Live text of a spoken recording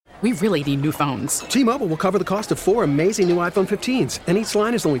We really need new phones. T-Mobile will cover the cost of 4 amazing new iPhone 15s, and each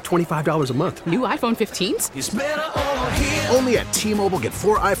line is only $25 a month. New iPhone 15s? It's better over here. Only at T-Mobile, get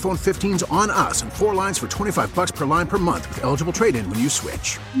 4 iPhone 15s on us and 4 lines for $25 per line per month with eligible trade-in when you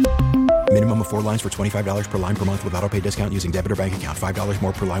switch. Minimum of 4 lines for $25 per line per month with autopay discount using debit or bank account. $5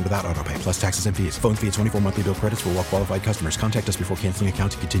 more per line without autopay, plus taxes and fees. Phone fee at 24 monthly bill credits for well-qualified customers. Contact us before canceling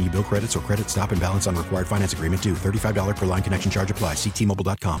account to continue bill credits or credit stop and balance on required finance agreement due. $35 per line connection charge applies. See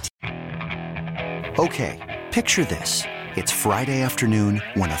T-Mobile.com. Okay, picture this. It's Friday afternoon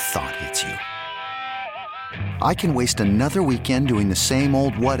when a thought hits you. I can waste another weekend doing the same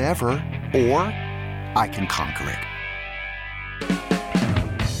old whatever, or I can conquer it.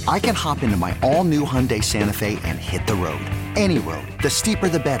 I can hop into my all-new Hyundai Santa Fe and hit the road. Any road. The steeper,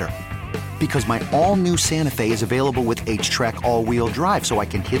 the better. Because my all-new Santa Fe is available with H-Track all-wheel drive, so I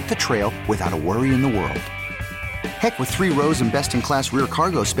can hit the trail without a worry in the world. Heck, with 3 rows and best-in-class rear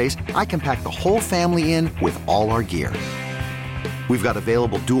cargo space, I can pack the whole family in with all our gear. We've got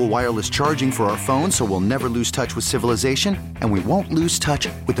available dual wireless charging for our phones, so we'll never lose touch with civilization, and we won't lose touch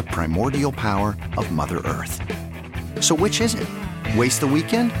with the primordial power of Mother Earth. So which is it? Waste the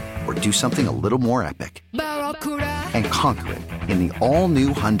weekend or do something a little more epic? And conquer it in the all-new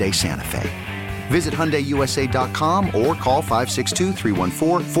Hyundai Santa Fe. Visit HyundaiUSA.com or call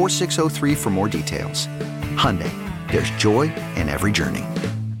 562-314-4603 for more details. Hyundai, there's joy in every journey.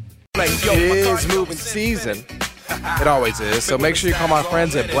 It is moving season. It always is. So make sure you call my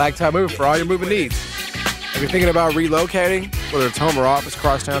friends at Black Tie Moving for all your moving needs. If you're thinking about relocating, whether it's home or office,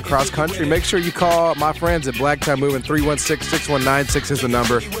 crosstown, cross-country, make sure you call my friends at Black Tie Moving. 316-6196 is the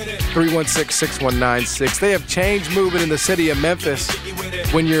number. 316-6196. They have changed moving in the city of Memphis.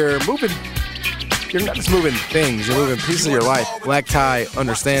 When you're moving, you're not just moving things, you're moving pieces of your life. Black Tie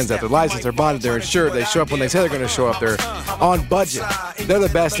understands that. They're licensed, they're bonded, they're insured. They show up when they say they're going to show up. They're on budget. They're the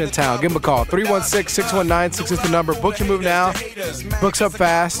best in town. Give them a call. 316-6196 is the number. Book your move now. Books up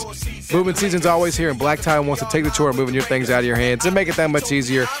fast. Moving season's always here, and Black Tie wants to take the chore of moving your things out of your hands and make it that much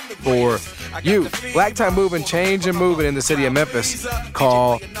easier for you. Black Tie Moving, change and moving in the city of Memphis.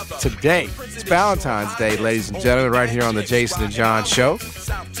 Call today. It's Valentine's Day, ladies and gentlemen, right here on the Jason and John Show.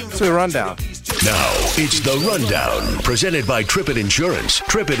 To the rundown. Now, it's The Rundown, presented by Trippett Insurance.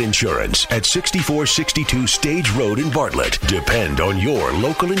 Trippett Insurance at 6462 Stage Road in Bartlett. Depend on your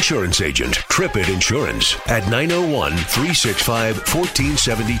local insurance agent. Trippett Insurance at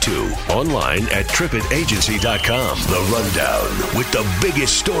 901-365-1472. Online at TrippettAgency.com. The Rundown with the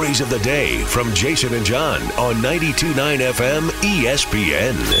biggest stories of the day from Jason and John on 92.9 FM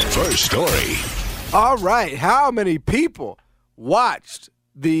ESPN. First story. All right, how many people watched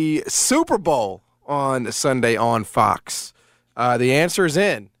the Super Bowl on Sunday on Fox? The answer is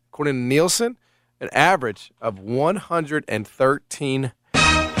in. According to Nielsen, an average of 113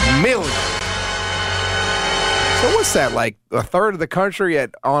 million. So what's that, like a third of the country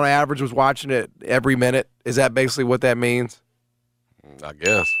on average was watching it every minute? Is that basically what that means? I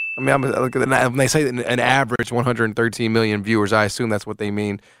guess. I mean, when they say an average 113 million viewers, I assume that's what they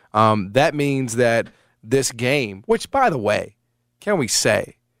mean. That means that this game, which, by the way, can we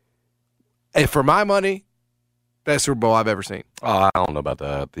say, and for my money, best Super Bowl I've ever seen. I don't know about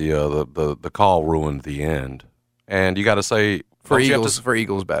that. The call ruined the end, and you got to say for Eagles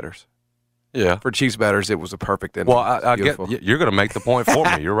bettors. Yeah, for Chiefs bettors, it was a perfect ending. Well, I get you're going to make the point for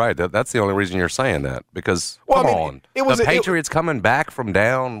me. You're right. That's the only reason you're saying that because come on, the Patriots coming back from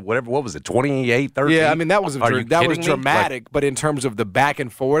down whatever. What was it, 28-13? Yeah, I mean that was dramatic. But in terms of the back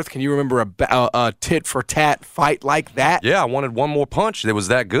and forth, can you remember a tit for tat fight like that? Yeah, I wanted one more punch that was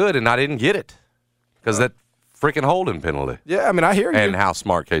that good, and I didn't get it because that freaking holding penalty. Yeah, I mean, I hear you. And how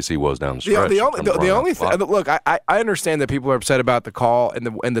smart KC was down the stretch. The only thing, look, I understand that people are upset about the call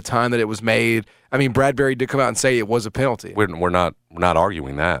and the time that it was made. I mean, Bradbury did come out and say it was a penalty. We're not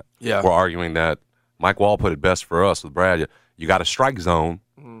arguing that. Yeah, we're arguing that Mike Wall put it best for us with Brad. You got a strike zone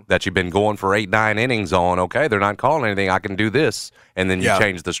that you've been going for 8-9 innings on. Okay, they're not calling anything. I can do this, and then you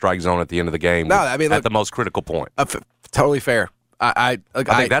change the strike zone at the end of the game. No, I mean, at the most critical point. Totally fair. I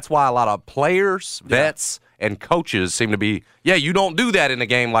think that's why a lot of players, vets, and coaches seem to be, you don't do that in a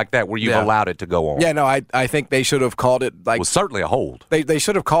game like that where you've allowed it to go on. Yeah, no, I think they should have called it like. It was certainly a hold. They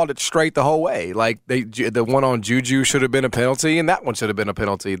should have called it straight the whole way. Like the one on Juju should have been a penalty, and that one should have been a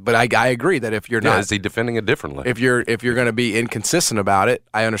penalty. But I agree that if you're not, is he defending it differently? If you're going to be inconsistent about it,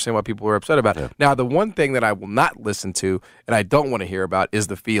 I understand why people are upset about it. Now, the one thing that I will not listen to and I don't want to hear about is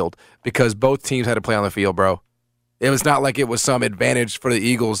the field because both teams had to play on the field, bro. It was not like it was some advantage for the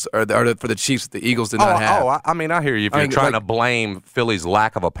Eagles or for the Chiefs that the Eagles did not have. I mean, I hear you. If you're trying to blame Philly's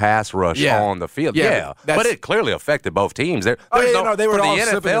lack of a pass rush on the field, but it clearly affected both teams. They were all for the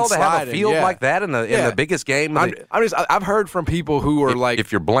NFL to have a field like that in the biggest game. I've heard from people who are like,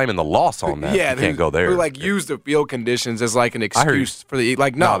 if you're blaming the loss on that, you can't go there. Who use the field conditions as like an excuse for the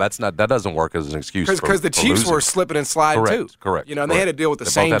no, that's not. That doesn't work as an excuse because the Chiefs were slipping and sliding too. Correct. And they had to deal with the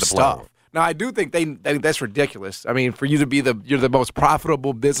same stuff. Now, I do think that's ridiculous. I mean, for you to be you're the most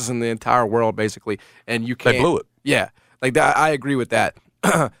profitable business in the entire world, basically, and you can't. They blew it. Yeah, like that. I agree with that.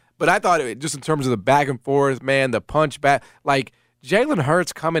 But I thought just in terms of the back and forth, man, the punch back, like Jalen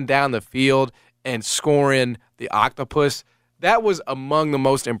Hurts coming down the field and scoring the octopus, that was among the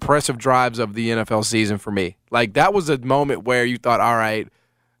most impressive drives of the NFL season for me. Like, that was a moment where you thought, all right,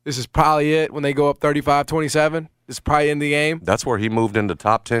 this is probably it when they go up 35-27. This is probably in the game. That's where he moved into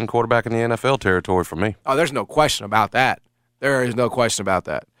top 10 quarterback in the NFL territory for me. Oh, there's no question about that. There is no question about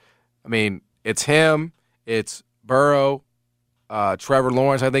that. I mean, it's him. It's Burrow. Trevor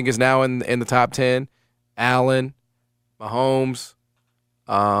Lawrence, I think, is now in the top 10. Allen, Mahomes,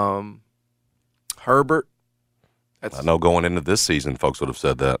 Herbert. I know going into this season, folks would have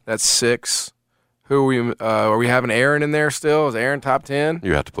said that. That's 6. Who are we having Aaron in there still? Is Aaron top 10?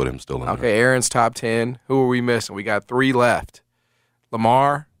 You have to put him still in there. Okay, Aaron's top 10. Who are we missing? We got 3 left.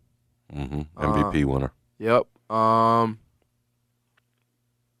 Lamar. MVP winner. Yep.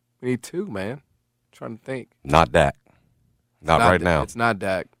 We need 2, man. I'm trying to think. Not Dak. Not right now. It's not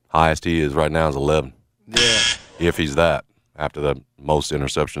Dak. Highest he is right now is 11. Yeah. If he's that, after the most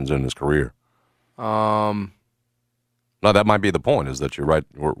interceptions in his career. No, that might be the point. Is that you're right?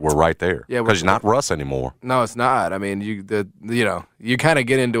 We're right there. Yeah, because you're not Russ anymore. No, it's not. I mean, you kind of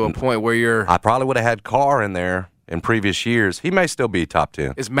get into a point where you're. I probably would have had Carr in there in previous years. He may still be top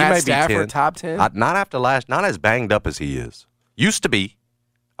 10. Is Matt Stafford top 10? Not after not as banged up as he is. Used to be,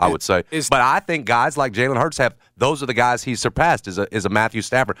 I would say. But I think guys like Jalen Hurts those are the guys he's surpassed. Is a Matthew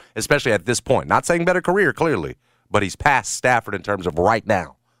Stafford, especially at this point. Not saying better career clearly, but he's passed Stafford in terms of right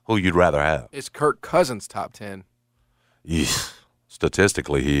now. Who you'd rather have? Is Kirk Cousins top 10?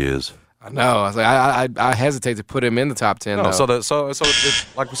 Statistically, he is. I know. I was like, I hesitate to put him in the top 10. No, so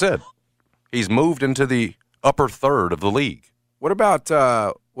it's, like we said, he's moved into the upper third of the league. What about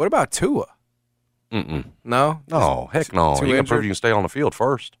Tua? No. No, heck no. You can prove you can stay on the field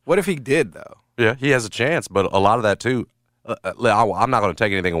first. What if he did though? Yeah, he has a chance, but a lot of that too. I'm not going to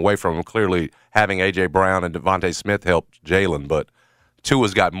take anything away from him. Clearly, having A.J. Brown and Devontae Smith helped Jalen, but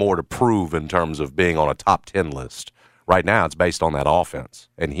Tua's got more to prove in terms of being on a top 10 list. Right now, it's based on that offense,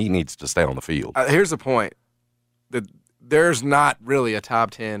 and he needs to stay on the field. Here's the point. There's not really a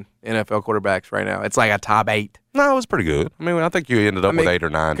top 10 NFL quarterbacks right now. It's like a top 8. No, it was pretty good. I mean, I think you ended up with 8 or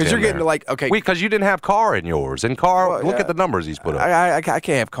 9, 10 because you're getting to like, okay. Because you didn't have Carr in yours. And Carr, look at the numbers he's put up. I can't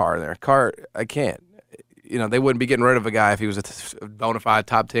have Carr in there. Carr, I can't. They wouldn't be getting rid of a guy if he was a bona fide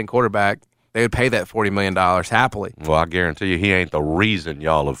top 10 quarterback. They would pay that $40 million happily. Well, I guarantee you he ain't the reason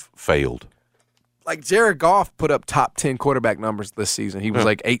y'all have failed. Like Jared Goff put up top 10 quarterback numbers this season. He was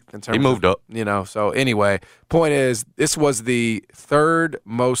like 8th in terms. He moved up. So anyway, point is, this was the 3rd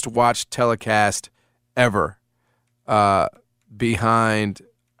most watched telecast ever, behind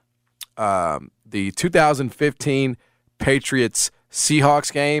the 2015 Patriots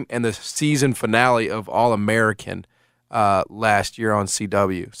Seahawks game and the season finale of All-American last year on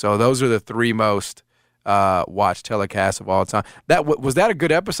CW. So those are the 3 most watched telecasts of all time. Was that a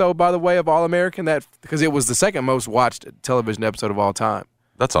good episode, by the way, of All-American? Because it was the 2nd most watched television episut of all time.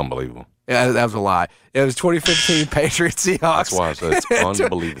 That's unbelievable. Yeah, that was a lie. It was 2015 Patriots Seahawks. That's why I said it's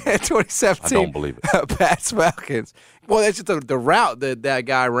unbelievable. And 2017 I don't believe it. Pats Falcons. Well, that's just the route that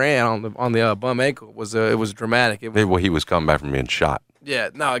guy ran on the bum ankle was dramatic. Well, he was coming back from being shot. Yeah,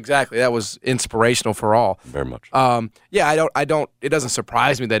 no, exactly. That was inspirational for all. Very much. Yeah, I don't. It doesn't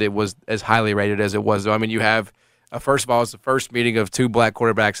surprise me that it was as highly rated as it was. Though. I mean, you have first of all, it's the first meeting of 2 black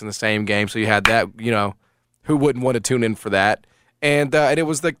quarterbacks in the same game, so you had that. Who wouldn't want to tune in for that? And it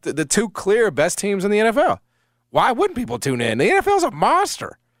was the 2 clear best teams in the NFL. Why wouldn't people tune in? The NFL's a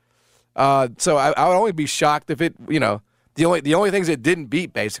monster. So I would only be shocked if it. The only things it didn't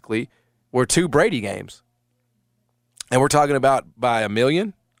beat basically were 2 Brady games. And we're talking about by 1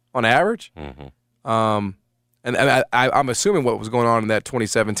 million on average. Mm-hmm. And I'm assuming what was going on in that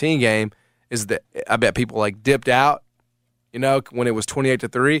 2017 game is that I bet people like dipped out, when it was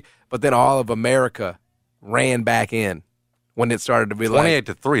 28-3, but then all of America ran back in when it started to be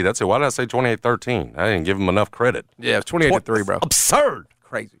 28-3. That's it. Why did I say 28-13? I didn't give them enough credit. Yeah, it was 28-3, bro. Absurd.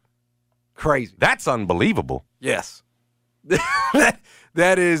 Crazy. That's unbelievable. Yes.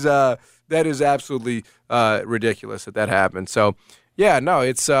 That is That is absolutely ridiculous that happened. So, yeah, no,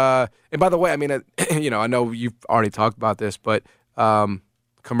 it's and by the way, I mean, I know you've already talked about this, but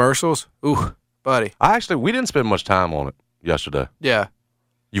commercials, ooh, buddy. We didn't spend much time on it yesterday. Yeah.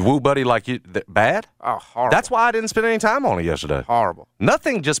 You woo, buddy, like you bad? Oh, horrible. That's why I didn't spend any time on it yesterday. Horrible.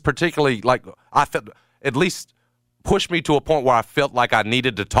 Nothing just particularly, like, I felt, at least pushed me to a point where I felt like I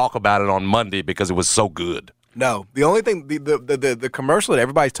needed to talk about it on Monday because it was so good. No. The only thing, the commercial that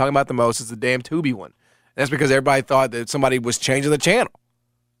everybody's talking about the most is the damn Tubi one. That's because everybody thought that somebody was changing the channel.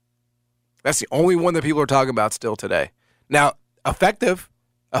 That's the only one that people are talking about still today. Now, effective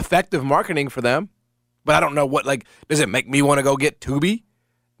marketing for them, but I don't know what, like, does it make me want to go get Tubi?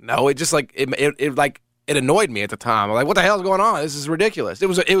 No, it just like it annoyed me at the time. I'm like, what the hell is going on? This is ridiculous. It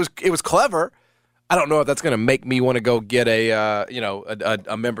was clever. I don't know if that's going to make me want to go get a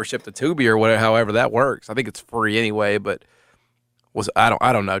membership to Tubi or whatever, however that works. I think it's free anyway, but I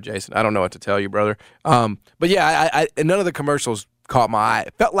don't know, Jason. I don't know what to tell you, brother. But yeah, I none of the commercials caught my eye.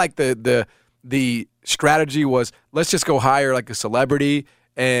 It felt like the strategy was, let's just go hire like a celebrity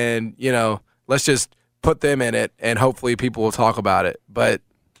and let's just put them in it and hopefully people will talk about it. But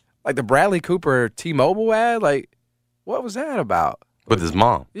like the Bradley Cooper T-Mobile ad, like, what was that about? With his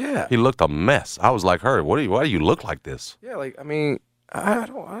mom. Yeah. He looked a mess. I was like, why do you look like this? Yeah, like, I mean, I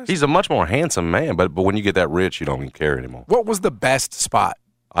don't. He's a much more handsome man, but when you get that rich, you don't even care anymore. What was the best spot?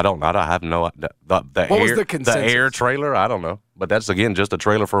 I have no idea. The Air trailer, I don't know. But that's, again, just a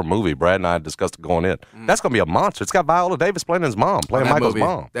trailer for a movie. Brad and I discussed it going in. That's going to be a monster. It's got Viola Davis playing his mom, playing Michael's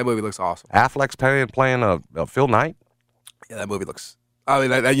mom. That movie looks awesome. Affleck's playing Phil Knight. Yeah, that movie looks. I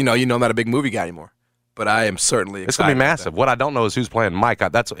mean, I'm not a big movie guy anymore, but I am certainly excited. It's going to be massive. What I don't know is who's playing Mike.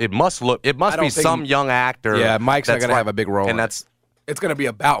 It must be some young actor. Yeah, Mike's not going to have a big role. And it's going to be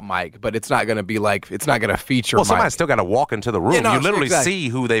about Mike, but it's not going to be like, it's not going to feature Mike. Somebody's still got to walk into the room. Yeah, no, you literally see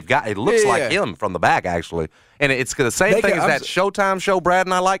who they've got. It looks like him from the back, actually. And it's the same thing as that Showtime show Brad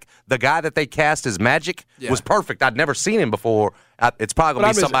and I like. The guy that they cast as Magic was perfect. I'd never seen him before. It's probably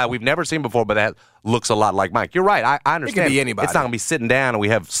going to be somebody we've never seen before, but that looks a lot like Mike. You're right. I understand. It could be anybody. It's not going to be sitting down and we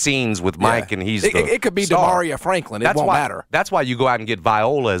have scenes with Mike and he's It could be Demaria Franklin. It won't matter. That's why you go out and get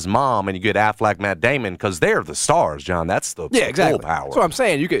Viola's mom and you get Affleck, Matt Damon, because they're the stars, John. That's the full power. That's what I'm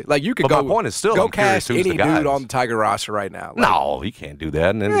saying. You could but go. My point is still, go I'm curious cast who's any the guys. dude on the Tiger roster right now. No, you can't do that.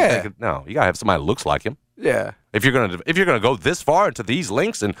 And then no, you got to have somebody that looks like him. Yeah. If you're gonna go this far into these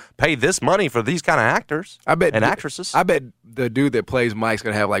links and pay this money for these kind of actors and actresses, I bet the dude that plays Mike's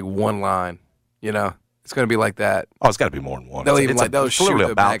gonna have like one line. It's gonna be like that. Oh, it's got to be more than one. They'll shoot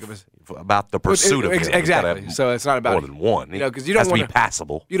the back of his. About the pursuit of him. Exactly. So it's not about more than one. Because you don't want to be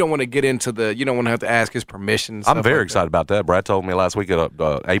passable. You don't want to get into you don't want to have to ask his permission. I'm very excited about that. Brad told me last week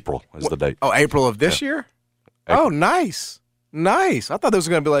April is the date. Oh, April of this year. April. Oh, nice. I thought this was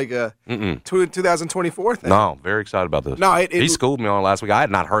going to be like a 2024 thing. No, very excited about this. No, he schooled me on it last week. I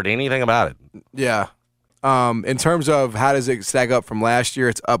had not heard anything about it. Yeah. In terms of how does it stack up from last year,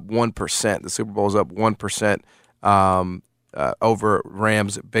 it's up 1%. The Super Bowl's up 1% over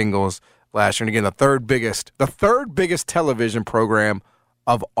Rams Bengals last year. And again, the third biggest television program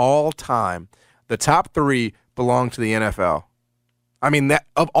of all time. The top three belong to the NFL. I mean, that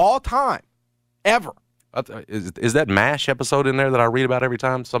of all time, ever. Is that MASH episode in there that I read about every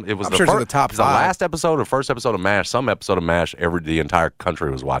time? It was I'm sure it's in the top 5. The last episode or first episode of MASH. Some episode of MASH. The entire country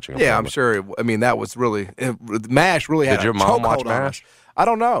was watching. Yeah, I'm sure. That was really MASH. Really had. Did your mom watch MASH? I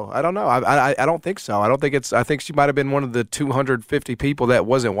don't know. I don't think so. I think she might have been one of the 250 people that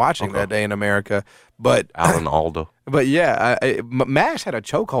wasn't watching that day in America. But Alan Alda. But yeah, MASH had a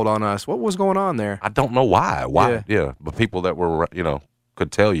chokehold on us. What was going on there? I don't know why. Yeah. But people that were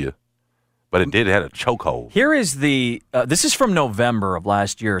could tell you. But it had a chokehold. Here is this is from November of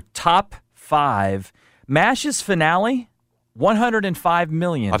last year. Top 5. MASH's finale, $105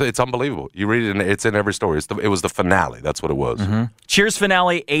 million. It's unbelievable. You read it, and it's in every story. It was the finale. That's what it was. Mm-hmm. Cheers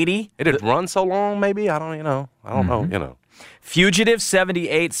finale, 80. It had run so long, maybe? I don't know. Fugitive,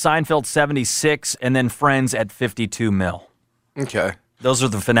 78. Seinfeld, 76. And then Friends at 52 mil. Okay. Those are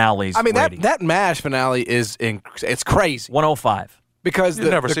the finales. I mean, that MASH finale it's crazy. 105. Because you'll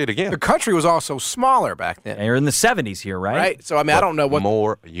never see it again. The country was also smaller back then. You're in the 70s here, right? Right. So, I don't know what.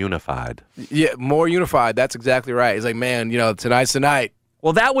 More unified. Yeah, more unified. That's exactly right. It's like, man, tonight's the night.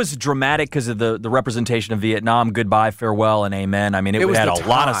 Well, that was dramatic because of the representation of Vietnam. Goodbye, farewell, and amen. I mean, it had a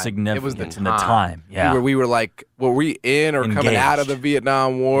lot of significance in the time. Yeah. We were like, were we in or coming out of the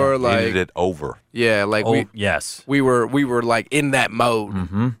Vietnam War? Needed it over. Yeah, like yes. We were like in that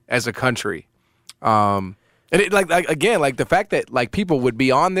mode as a country. And it, like again, like the fact that like people would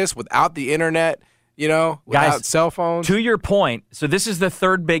be on this without the internet without Guys, cell phones. To your point, so this is the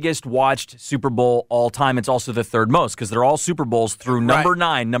third biggest watched Super Bowl all time. It's also the third most because they're all Super Bowls through number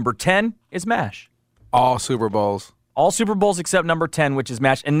 9. Number 10 is MASH. All Super Bowls. All Super Bowls except number 10, which is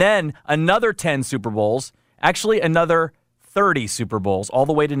MASH. And then another 10 Super Bowls, actually another 30 Super Bowls, all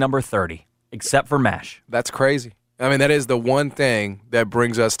the way to number 30, except for MASH. That's crazy. I mean, that is the one thing that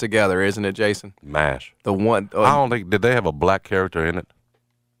brings us together, isn't it, Jason? MASH. The one. I don't think, did they have a black character in it?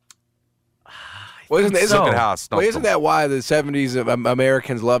 Well, isn't that why the 70s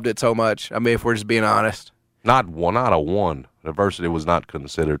Americans loved it so much? I mean, if we're just being honest. Not a one. Diversity was not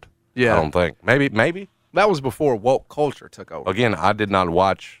considered. Yeah. I don't think. Maybe. That was before woke culture took over. Again, I did not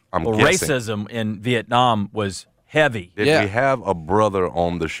watch. I'm guessing. Racism in Vietnam was heavy. Did we have a brother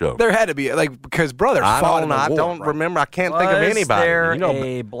on the show? There had to be, because brothers fought in the war. I don't remember. I can't think of anybody. Was there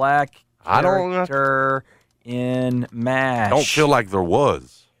a black character in MASH? I don't feel like there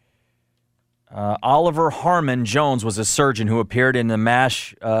was. Oliver Harmon Jones was a surgeon who appeared in the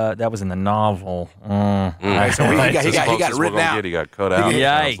MASH. That was in the novel. So he got written out. He got cut out.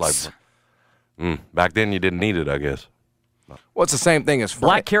 Yikes. Back then, you didn't need it, I guess. Well, it's the same thing as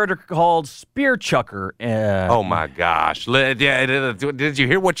black character called Spear Chucker. Oh, my gosh. Did you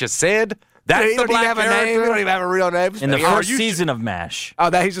hear what you said? That's the black character. He don't even have a real name. In the first season of MASH.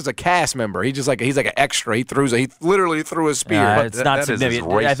 Oh, he's just a cast member. He's like an extra. He literally threw a spear. It's not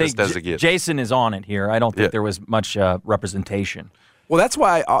significant. As I think as it gets. Jason is on it here. I don't think there was much representation. Well, that's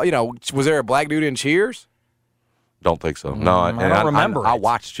why. Was there a black dude in Cheers? Don't think so. No, I don't remember. I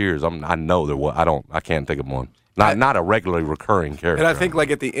watched Cheers. I know there was. I can't think of one. Not a regularly recurring character. And I think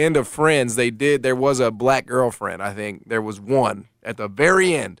at the end of Friends, there was a black girlfriend. I think there was one at the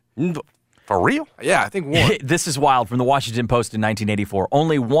very end. For real? Yeah, I think one. This is wild from the Washington Post in 1984.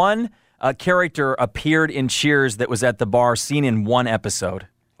 Only one character appeared in Cheers that was at the bar, seen in one episode.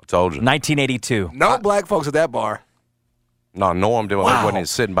 I told you. 1982. No black folks at that bar. No, Norm didn't. Wow. Wasn't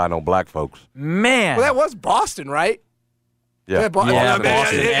sitting by no black folks. Man. Well, that was Boston, right? Yeah.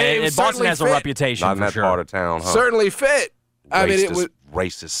 Boston has a reputation Not in that sure. part of town, huh? Certainly fit. I mean, it was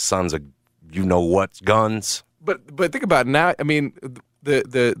racist sons of you-know-what guns. But think about it now. I mean,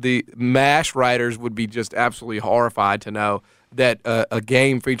 the MASH writers would be just absolutely horrified to know that a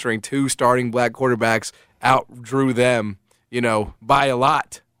game featuring 2 starting black quarterbacks outdrew them, by a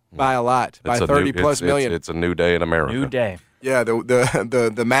lot. By 30+ million. It's a new day in America. New day. Yeah,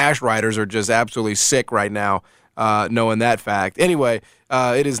 the MASH writers are just absolutely sick right now, knowing that fact. Anyway,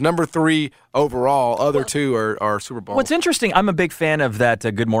 it is number 3 overall. Other 2 are Super Bowls. What's interesting, I'm a big fan of that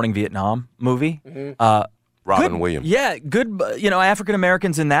Good Morning Vietnam movie. Mm-hmm. Robin Williams. Yeah, good. African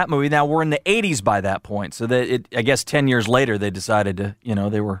Americans in that movie. Now we're in the 80s by that point, so that I guess 10 years later they decided to,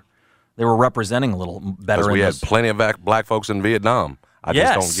 they were representing a little better. Because we had plenty of black folks in Vietnam. I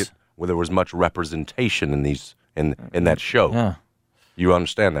yes. just don't get where there was much representation in these in that show. Yeah. You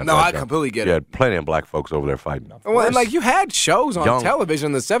understand that? No, right, I completely get it. You had plenty of black folks over there fighting. Well, and you had shows on television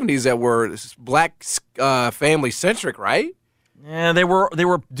in the 70s that were black family centric, right? Yeah, they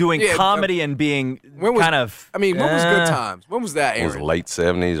were doing comedy and being kind of. I mean, when was Good Times? When was that? It was late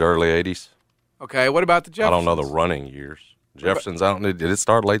 70s, early 80s. Okay, what about the Jeffersons? I don't know the running years. Jeffersons, did it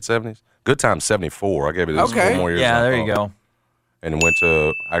start late 70s? Good Times 74. I gave it 4 more years. Yeah, there you go. And went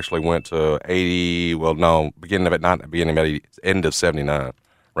to 80. Well, no, end of 79.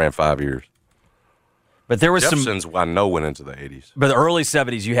 Ran 5 years. But there was Jeffersons, I know, went into the 80s. But the early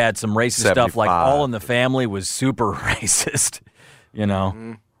 70s, you had some racist stuff, like All in the Family was super racist.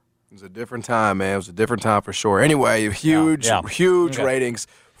 Mm-hmm. It was a different time, man. It was a different time for sure. Anyway, huge ratings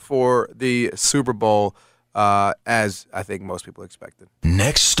for the Super Bowl, as I think most people expected.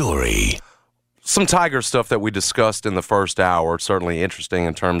 Next story. Some Tiger stuff that we discussed in the first hour, certainly interesting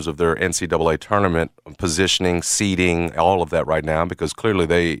in terms of their NCAA tournament positioning, seeding, all of that right now, because clearly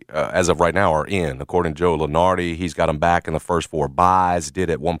they, as of right now, are in. According to Joe Lunardi, he's got them back in the first 4 buys,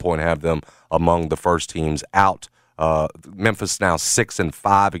 did at one point have them among the first teams out. Memphis now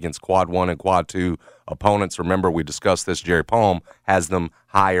 6-5 against Quad 1 and Quad 2 opponents. Remember, we discussed this. Jerry Palm has them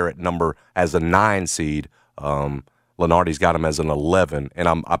higher at number as a 9 seed. Lunardi's got them as an 11. And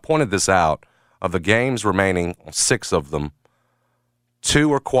I pointed this out. Of the games remaining, 6 of them,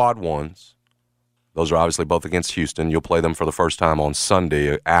 2 are Quad 1s. Those are obviously both against Houston. You'll play them for the first time on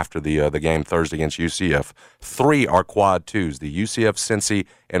Sunday after the game Thursday against UCF. 3 are Quad 2s. The UCF, Cincy,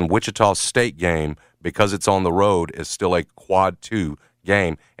 and Wichita State game, because it's on the road, is still a Quad 2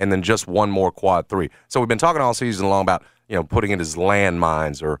 game, and then just 1 more Quad 3. So we've been talking all season long about putting it as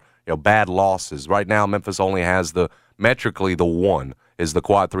landmines or bad losses. Right now, Memphis only has metrically the 1. Is the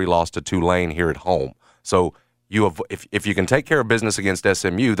Quad 3 loss to Tulane here at home. So if you can take care of business against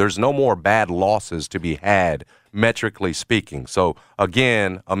SMU, there's no more bad losses to be had, metrically speaking. So,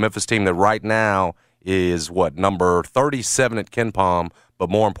 again, a Memphis team that right now is, number 37 at KenPom, but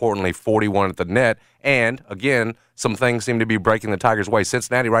more importantly, 41 at the net. And, again, some things seem to be breaking the Tigers' way.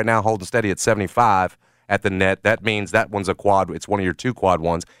 Cincinnati right now holding steady at 75 at the net. That means that one's a quad. It's one of your 2 quad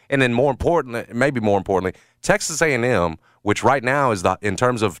ones. And then more importantly, Texas A&M, which right now is in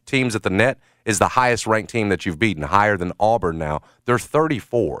terms of teams at the net, is the highest ranked team that you've beaten, higher than Auburn now. They're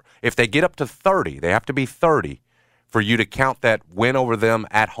 34. If they get up to 30, they have to be 30 for you to count that win over them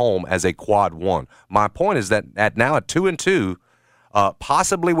at home as a quad 1. My point is that now at 2-2,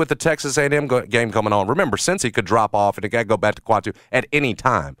 possibly with the Texas A&M game coming on. Remember, Cincy could drop off and it could go back to quad 2 at any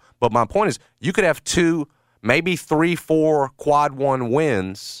time. But my point is, you could have 2, maybe 3, 4 quad 1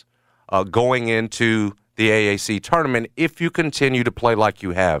 wins going into the AAC tournament if you continue to play like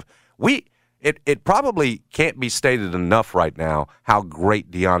you have. It probably can't be stated enough right now how great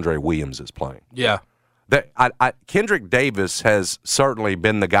DeAndre Williams is playing. Yeah. Kendrick Davis has certainly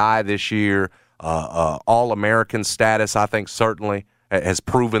been the guy this year. All-American status, I think, certainly has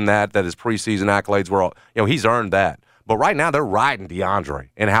proven that his preseason accolades were all, he's earned that. But right now they're riding DeAndre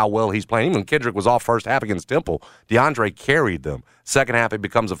and how well he's playing. Even when Kendrick was off first half against Temple, DeAndre carried them. Second half, he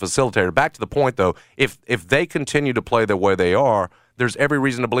becomes a facilitator. Back to the point, though, if they continue to play the way they are, there's every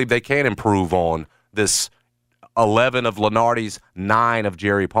reason to believe they can improve on this 11 of Lenardi's, 9 of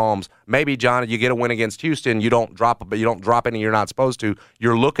Jerry Palm's. Maybe, John, you get a win against Houston, you don't drop any you're not supposed to.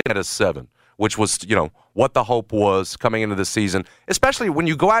 You're looking at a 7, which was, what the hope was coming into the season, especially when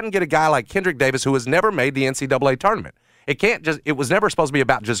you go out and get a guy like Kendrick Davis who has never made the NCAA tournament. It was never supposed to be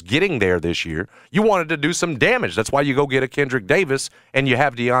about just getting there this year. You wanted to do some damage. That's why you go get a Kendrick Davis and you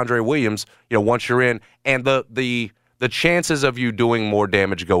have DeAndre Williams, once you're in. And the chances of you doing more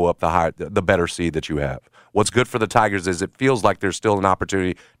damage go up the better seed that you have. What's good for the Tigers is it feels like there's still an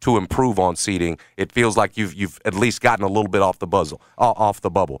opportunity to improve on seeding. It feels like you've at least gotten a little bit off the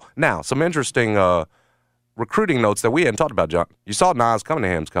bubble. Now, some interesting recruiting notes that we hadn't talked about, John. You saw Nas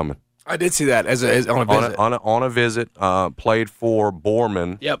Cunningham's coming. I did see that as on a visit. On a visit, played for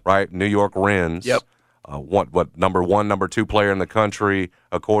Borman, yep. Right? New York Wrens. Yep. What number 1, number 2 player in the country,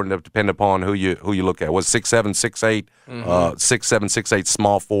 depending upon who you look at. Was 6'7", 6'8", 6'7", 6'8",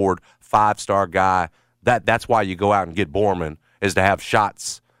 small forward, 5-star guy. That's why you go out and get Borman, is to have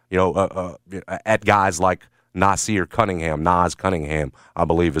shots, at guys like Nas Cunningham, I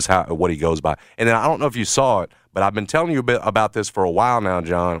believe is what he goes by. And then I don't know if you saw it, but I've been telling you a bit about this for a while now,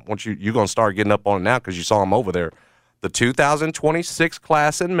 John. Once you're going to start getting up on it now because you saw him over there. The 2026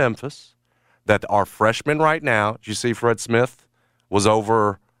 class in Memphis that are freshmen right now. Did you see Fred Smith was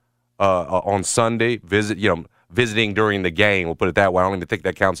over on Sunday visiting during the game? We'll put it that way. I don't even think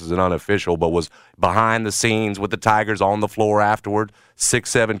that counts as an unofficial, but was behind the scenes with the Tigers on the floor afterward.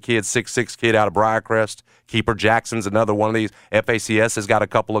 6'7" kid, 6'6" kid out of Briarcrest. Keeper Jackson's another one of these. FACS has got a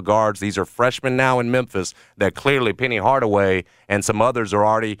couple of guards. These are freshmen now in Memphis that clearly Penny Hardaway and some others are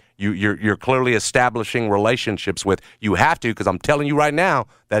already you're clearly establishing relationships with. You have to, because I'm telling you right now,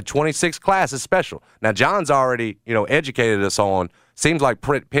 that 26 class is special. Now, John's already educated us on, seems like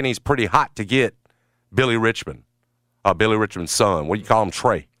Penny's pretty hot to get Billy Richmond, Billy Richmond's son. What do you call him?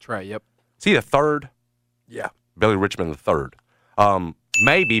 Trey. Trey, yep. Is he a third? Yeah. Billy Richmond the third.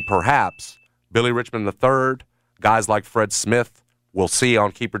 Maybe, perhaps, Billy Richmond the third, guys like Fred Smith, we'll see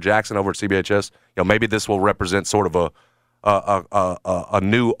on Keeper Jackson over at CBHS. Maybe this will represent sort of a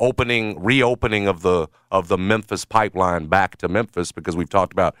new reopening of the Memphis pipeline back to Memphis, because we've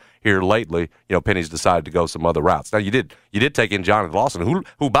talked about here lately, Penny's decided to go some other routes. Now, you did take in Jonathan Lawson,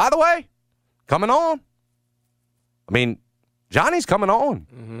 who by the way, coming on. I mean, Johnny's coming on.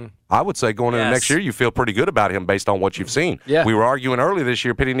 Mm-hmm. I would say going into next year, you feel pretty good about him based on what you've seen. Yeah. We were arguing earlier this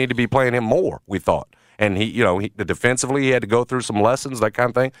year, Penny needed to be playing him more, we thought. And he defensively, he had to go through some lessons, that kind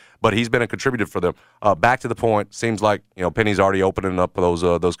of thing. But he's been a contributor for them. Back to the point, seems like Penny's already opening up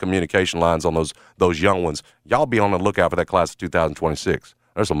those communication lines on those young ones. Y'all be on the lookout for that class of 2026.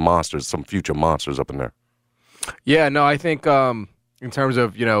 There's some monsters, some future monsters up in there. Yeah, no, I think in terms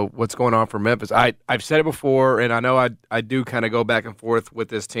of what's going on for Memphis, I've said it before, and I know I do kind of go back and forth with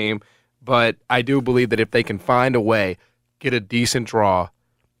this team, but I do believe that if they can find a way, get a decent draw,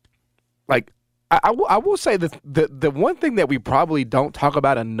 like I will say that the one thing that we probably don't talk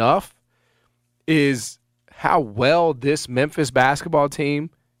about enough is how well this Memphis basketball team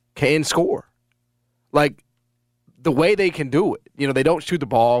can score. Like, the way they can do it. They don't shoot the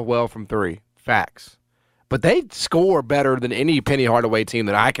ball well from 3. Facts. But they score better than any Penny Hardaway team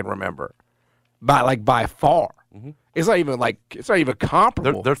that I can remember, by far. Mm-hmm. It's not even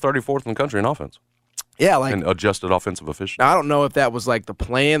comparable. They're 34th in the country in offense. Yeah, like and adjusted offensive efficiency. Now, I don't know if that was like the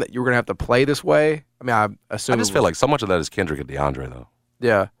plan that you were going to have to play this way. I mean, I assume. I just feel like so much of that is Kendrick and DeAndre, though.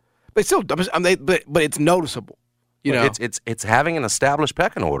 Yeah, but still, but it's noticeable. You know, it's having an established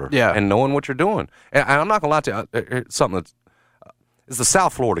pecking order. Yeah. And knowing what you're doing. And I'm not gonna lie to you. Something that's it's the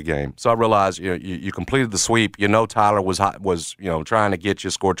South Florida game. So I realized you completed the sweep. You know Tyler was trying to get you,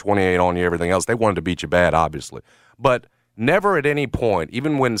 scored 28 on you, everything else. They wanted to beat you bad, obviously, but. Never at any point,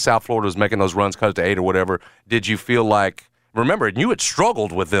 even when South Florida was making those runs, cut it to 8 or whatever, did you feel like, remember, you had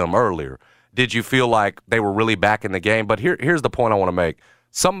struggled with them earlier. Did you feel like they were really back in the game? But here's the point I want to make.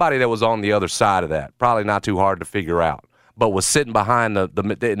 Somebody that was on the other side of that, probably not too hard to figure out, but was sitting behind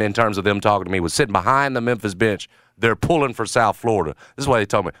in terms of them talking to me, was sitting behind the Memphis bench. They're pulling for South Florida. This is what they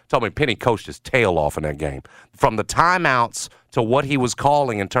told me. Told me Penny coached his tail off in that game. From the timeouts to what he was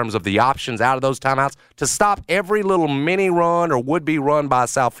calling in terms of the options out of those timeouts to stop every little mini run or would-be run by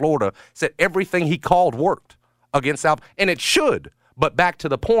South Florida, said everything he called worked against South. And it should. But back to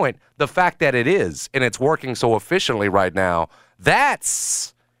the point, the fact that it is and it's working so efficiently right now,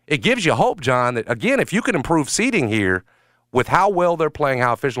 it gives you hope, John, that, again, if you can improve seeding here, with how well they're playing,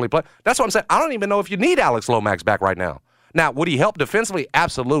 how efficiently play. That's what I'm saying. I don't even know if you need Alex Lomax back right now. Now, would he help defensively?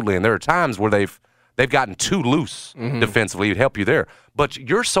 Absolutely. And there are times where they've gotten too loose defensively. It'd help you there. But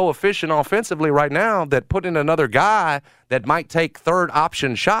you're so efficient offensively right now that putting another guy that might take third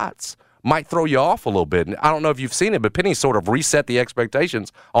option shots might throw you off a little bit. And I don't know if you've seen it, but Penny sort of reset the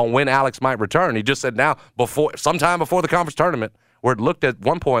expectations on when Alex might return. He just said now, sometime before the conference tournament, where it looked at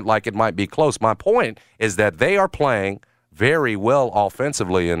one point like it might be close. My point is that they are playing very well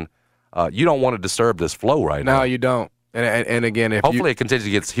offensively, and you don't want to disturb this flow right now. No, you don't. And again, hopefully it continues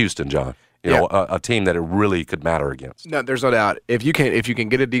against Houston, John. You know, a team that it really could matter against. No, there's no doubt. If you can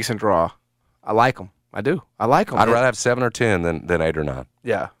get a decent draw, I like them. I do. I like them. I'd rather have 7 or 10 than 8 or 9.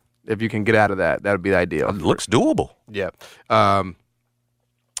 Yeah, if you can get out of that, that would be the ideal. It looks doable. Yeah.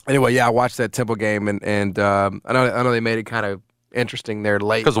 Anyway, I watched that Temple game, and I know they made it kind of interesting there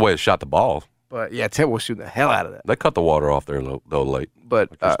late because the way it shot the ball. But, yeah, Temple was shooting the hell out of that. They cut the water off there, though, late.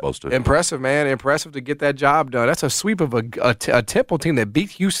 But like supposed to. Impressive, man. Impressive to get that job done. That's a sweep of a Temple team that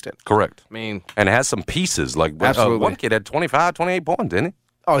beat Houston. Correct. I mean. And it has some pieces. Like one kid had 25, 28 points, didn't he?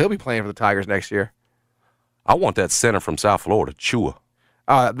 Oh, he'll be playing for the Tigers next year. I want that center from South Florida, Chua.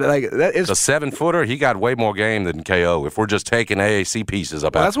 That is the 7-footer. He got way more game than KO. If we're just taking AAC pieces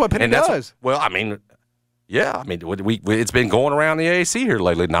up, that's what Penny does. Yeah, I mean, it's been going around the AAC here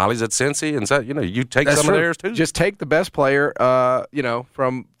lately. Nolly's at Cincy, and you take some of theirs too. Just take the best player,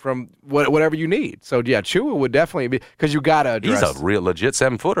 from whatever you need. So yeah, Chua would definitely be because you got to address. He's a real legit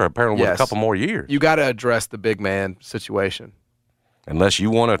 7-footer, apparently with a couple more years. You got to address the big man situation. Unless you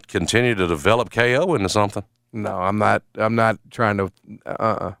want to continue to develop KO into something. No, I'm not trying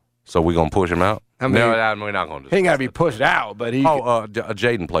to. So we're gonna push him out? No, we're not gonna. He ain't got to be pushed out, but he.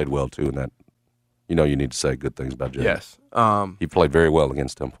 Jaden played well too in that. You need to say good things about Jaden. Yes. He played very well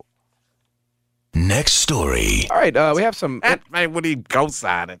against Temple. Next story. All right, we have some. Man, would he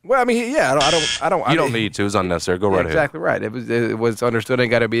co-sign it? Well, I mean, I don't. You don't need to. It's unnecessary. Go right ahead. Exactly right. It was understood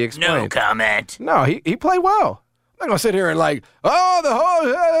and got to be explained. No comment. No, he played well. I'm not gonna sit here and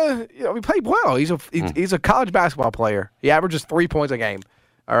he played well. He's a college basketball player. He averages 3 points a game.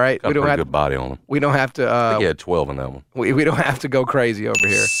 All right, we don't have good body on him. We don't have to. I think he had 12 in that one. We don't have to go crazy over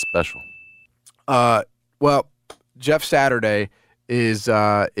here. Special. Well, Jeff Saturday is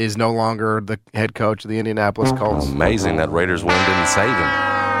no longer the head coach of the Indianapolis Colts. Amazing that Raiders win didn't save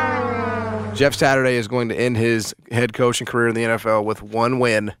him. Jeff Saturday is going to end his head coaching career in the NFL with one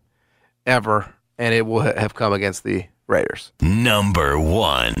win ever, and it will have come against the Raiders. Number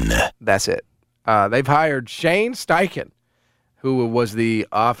 1. That's it. They've hired Shane Steichen, who was the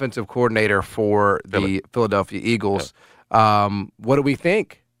offensive coordinator for the Philadelphia Eagles. What do we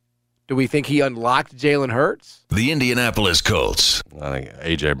think? Do we think he unlocked Jalen Hurts? The Indianapolis Colts. I think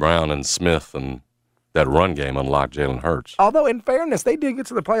A.J. Brown and Smith and that run game unlocked Jalen Hurts. Although, in fairness, they did get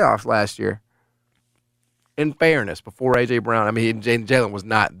to the playoffs last year. In fairness, before A.J. Brown, I mean, Jalen was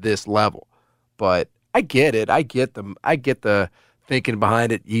not this level. But I get it. I get the thinking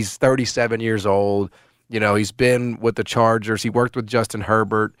behind it. He's 37 years old. He's been with the Chargers. He worked with Justin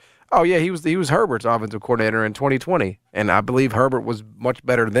Herbert. Oh, yeah, he was Herbert's offensive coordinator in 2020, and I believe Herbert was much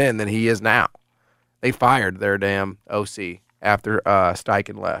better then than he is now. They fired their damn OC after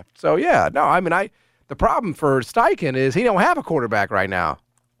Steichen left. So, yeah, no, I mean, the problem for Steichen is he don't have a quarterback right now.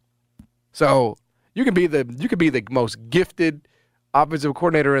 So you can be the most gifted offensive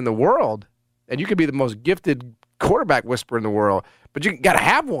coordinator in the world, and you can be the most gifted quarterback whisperer in the world, but you got to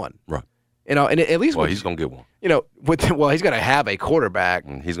have one. Right. And at least he's going to get one. He's going to have a quarterback.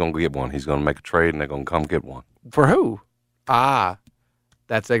 And he's going to get one. He's going to make a trade, and they're going to come get one. For who?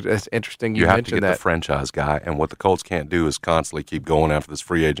 That's interesting. You have to get the franchise guy, and what the Colts can't do is constantly keep going after this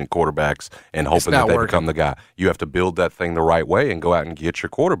free agent quarterbacks and hoping that they become the guy. You have to build that thing the right way and go out and get your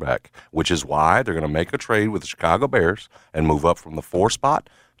quarterback, which is why they're going to make a trade with the Chicago Bears and move up from the 4 spot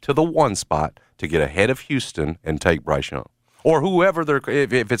to the 1 spot to get ahead of Houston and take Bryce Young. Or whoever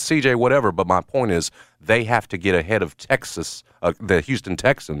if it's CJ, whatever. But my point is they have to get ahead of Texas, the Houston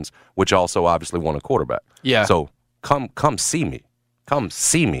Texans, which also obviously want a quarterback. Yeah. So come see me. Come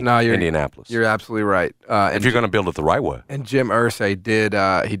see me, Indianapolis. You're absolutely right. If you're going to build it the right way. And Jim Irsay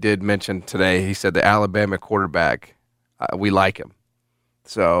did mention today, he said the Alabama quarterback, we like him.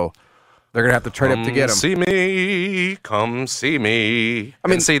 So they're going to have to trade up to get him. Come see me. I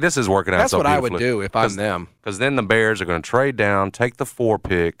mean, see, this is working out so beautifully. That's what I would do if I'm them. Because then the Bears are going to trade down, take the 4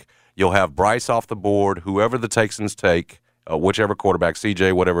 pick. You'll have Bryce off the board, whoever the Texans take, whichever quarterback,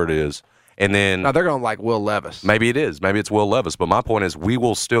 CJ, whatever it is. And then now they're going to like Will Levis. Maybe it is. Maybe it's Will Levis. But my point is we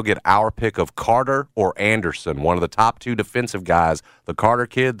will still get our pick of Carter or Anderson, one of the top 2 defensive guys, the Carter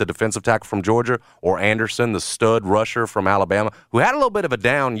kid, the defensive tackle from Georgia, or Anderson, the stud rusher from Alabama, who had a little bit of a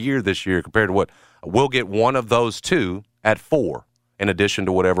down year this year compared to what. We'll get one of those 2 at 4 in addition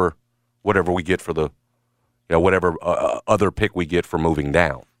to whatever we get for the whatever other pick we get for moving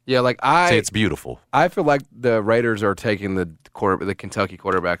down. Yeah, it's beautiful. I feel like the Raiders are taking the Kentucky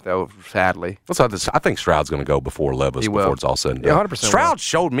quarterback, though, sadly. I think Stroud's going to go before Levis before it's all said and done. Yeah, 100%. Stroud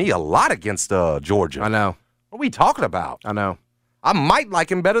showed me a lot against Georgia. I know. What are we talking about? I know. I might like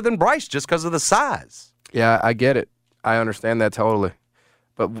him better than Bryce just because of the size. Yeah, I get it. I understand that totally.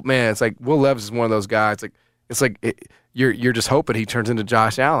 But, man, it's like Will Levis is one of those guys. You're just hoping he turns into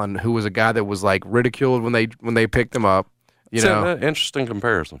Josh Allen, who was a guy that was, ridiculed when they picked him up. It's an interesting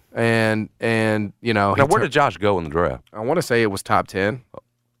comparison. And now where did Josh go in the draft? I want to say it was top 10.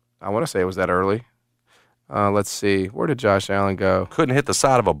 I want to say it was that early. Let's see. Where did Josh Allen go? Couldn't hit the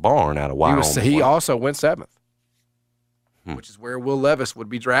side of a barn out of Wyoming. He also went 7th, which is where Will Levis would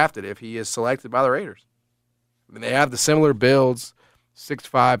be drafted if he is selected by the Raiders. I mean, they have the similar builds,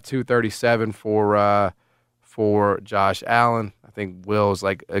 6'5", 237 for Josh Allen. I think Will's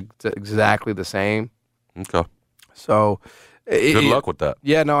exactly the same. Okay. So, good luck with that.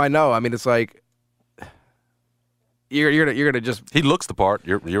 Yeah, no, I know. I mean, it's like you're gonna just. He looks the part.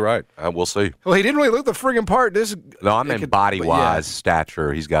 You're right. We'll see. Well, he didn't really look the friggin' part. No, I mean body wise,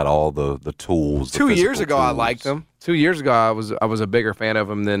 stature. He's got all the tools. 2 years ago, I liked him. 2 years ago, I was a bigger fan of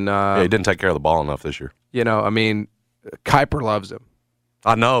him than. He didn't take care of the ball enough this year. I mean, Kuiper loves him.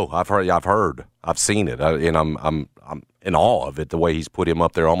 I know. I've heard. I've seen it, and I'm in awe of it. The way he's put him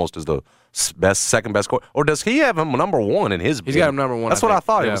up there, almost as the second best quarterback. Or does he have him number 1 in his? He's got him number 1. That's what I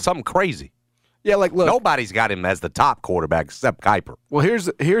thought. Yeah. It was something crazy. Yeah, look, nobody's got him as the top quarterback except Kuiper. Well,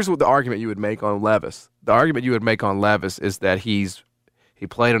 here's what the argument you would make on Levis. The argument you would make on Levis is that he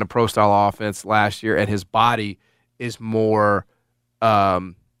played in a pro style offense last year, and his body is more,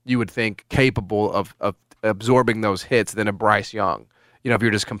 you would think, capable of absorbing those hits than a Bryce Young. If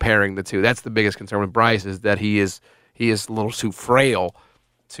you're just comparing the two, that's the biggest concern with Bryce is that he is a little too frail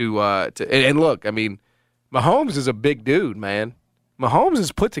and look, I mean, Mahomes is a big dude, man. Mahomes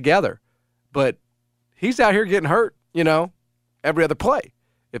is put together, but he's out here getting hurt, every other play.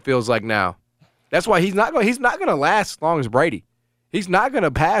 It feels like now. That's why he's not going to last as long as Brady. He's not going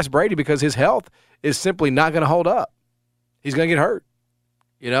to pass Brady because his health is simply not going to hold up. He's going to get hurt.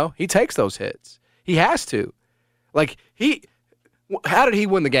 He takes those hits. He has to. How did he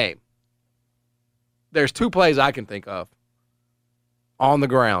win the game? There's 2 plays I can think of. On the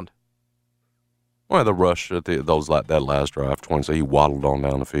ground. Well, the rush at that last drive, 20, so he waddled on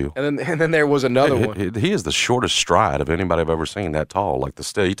down the field. And then there was another one. He is the shortest stride of anybody I've ever seen that tall.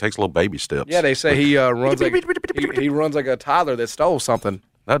 He takes little baby steps. Yeah, they say he runs he runs like a toddler that stole something.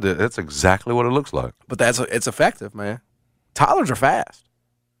 That's exactly what it looks like. But it's effective, man. Toddlers are fast.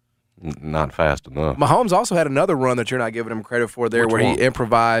 Not fast enough. Mahomes also had another run that you're not giving him credit for there, where he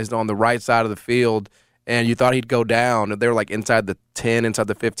improvised on the right side of the field. And you thought he'd go down. They were inside the 10, inside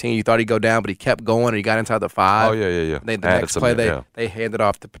the 15. You thought he'd go down, but he kept going, and he got inside the 5. Oh, yeah. The next play, they handed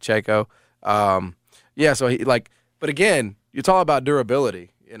off to Pacheco. So he but again, it's all about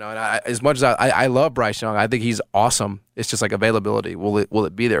durability. And as much as I love Bryce Young, I think he's awesome. It's just availability. Will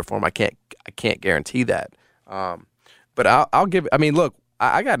it be there for him? I can't guarantee that. But I'll give. I mean, look,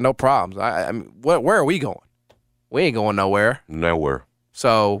 I got no problems. I mean, where are we going? We ain't going nowhere. Nowhere.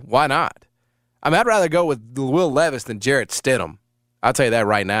 So why not? I mean, I'd rather go with Will Levis than Jarrett Stidham. I'll tell you that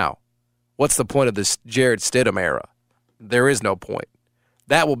right now. What's the point of this Jarrett Stidham era? There is no point.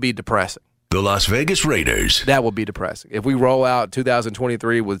 That will be depressing. The Las Vegas Raiders. That will be depressing. If we roll out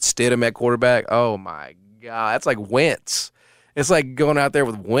 2023 with Stidham at quarterback, oh, my God. That's like Wentz. It's like going out there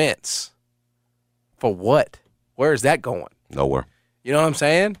with Wentz. For what? Where is that going? Nowhere. You know what I'm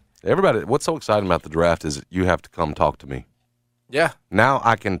saying? Everybody, what's so exciting about the draft is you have to come talk to me. Yeah. Now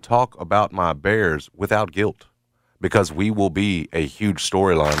I can talk about my Bears without guilt because we will be a huge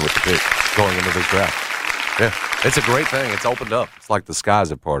storyline with the pick going into this draft. Yeah. It's a great thing. It's opened up. It's like the skies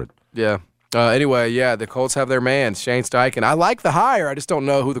have parted. Yeah. Anyway, yeah, the Colts have their man, Shane Steichen. I like the hire. I just don't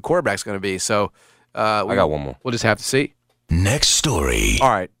know who the quarterback's going to be. So I got one more. We'll just have to see. Next story. All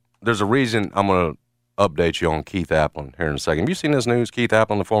right. There's a reason I'm going to update you on Keith Applin here in a second. Have you seen this news? Keith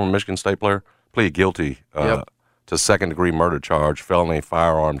Applin, the former Michigan State player, pleaded guilty to second-degree murder charge, felony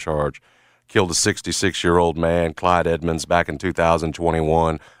firearm charge, killed a 66-year-old man, Clyde Edmonds, back in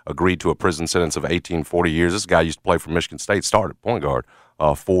 2021, agreed to a prison sentence of 40 years. This guy used to play for Michigan State, started point guard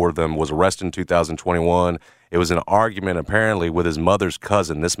for them, was arrested in 2021. It was an argument, apparently, with his mother's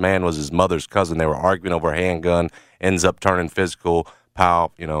cousin. This man was his mother's cousin. They were arguing over a handgun, ends up turning physical.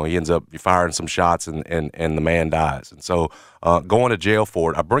 Powell, he ends up firing some shots, and the man dies. And so going to jail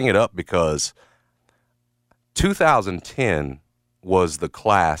for it, I bring it up because 2010 was the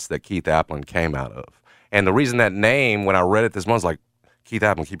class that Keith Applin came out of. And the reason that name, when I read it this month, was like, Keith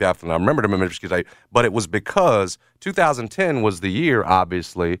Applin. I remembered him in Michigan State, but it was because 2010 was the year,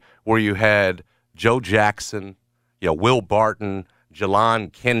 obviously, where you had Joe Jackson, Will Barton,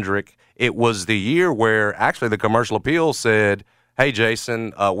 Jelon Kendrick. It was the year where actually the Commercial Appeal said, hey,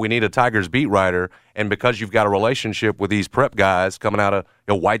 Jason, we need a Tigers beat writer, and because you've got a relationship with these prep guys coming out of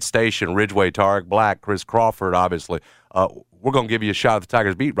White Station, Ridgeway, Tarek Black, Chris Crawford, obviously, we're going to give you a shot at the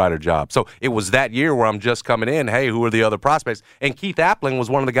Tigers beat writer job. So it was that year where I'm just coming in, hey, who are the other prospects? And Keith Applin was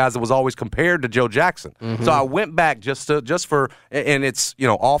one of the guys that was always compared to Joe Jackson. Mm-hmm. So I went back just for, and it's,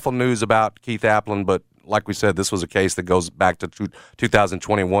 awful news about Keith Applin, but like we said, this was a case that goes back to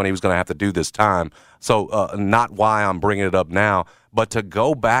 2021. He was going to have to do this time. So not why I'm bringing it up now, but to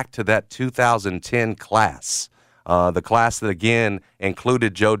go back to that 2010 class, the class that, again,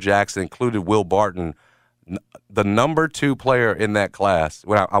 included Joe Jackson, included Will Barton, the number 2 player in that class,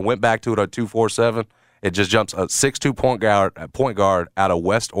 when I went back to it at 247, it just jumps a 6'2" point guard out of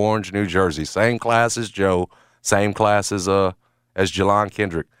West Orange, New Jersey. Same class as Joe, same class as Jelon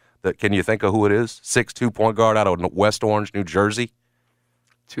Kendrick. Can you think of who it is? 6'2" point guard out of West Orange, New Jersey.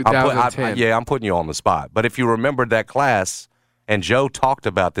 2010. I'm putting you on the spot. But if you remembered that class, and Joe talked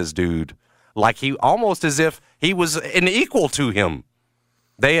about this dude like he almost as if he was an equal to him.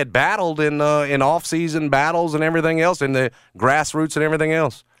 They had battled in off-season battles and everything else, in the grassroots and everything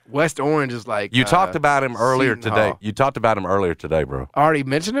else. West Orange is like you talked about him earlier Seton today. Hall. You talked about him earlier today, bro. Already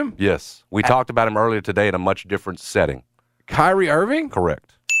mentioned him? Yes, we talked about him earlier today in a much different setting. Kyrie Irving?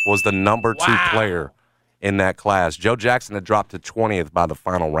 Correct. Was the number 2 player in that class. Joe Jackson had dropped to 20th by the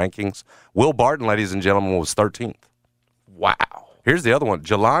final rankings. Will Barton, ladies and gentlemen, was 13th. Wow. Here's the other one.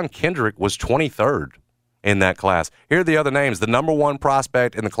 Jelon Kendrick was 23rd in that class. Here are the other names. The number 1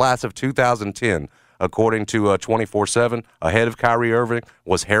 prospect in the class of 2010, according to 24/7, ahead of Kyrie Irving,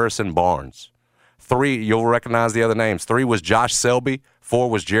 was Harrison Barnes. 3, you'll recognize the other names. 3 was Josh Selby. 4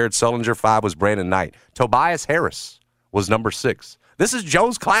 was Jared Sullinger. 5 was Brandon Knight. Tobias Harris was number 6. This is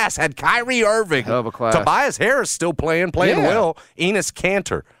Joe's class, had Kyrie Irving. Hell of a class. Tobias Harris still playing well. Enos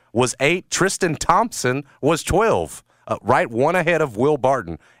Cantor was 8. Tristan Thompson was 12. Right, 1 ahead of Will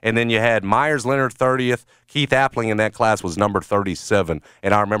Barton. And then you had Myers Leonard 30th. Keith Applin in that class was number 37.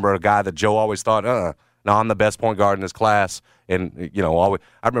 And I remember a guy that Joe always thought, no, I'm the best point guard in this class. And,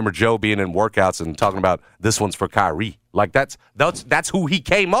 I remember Joe being in workouts and talking about this one's for Kyrie. Like, that's who he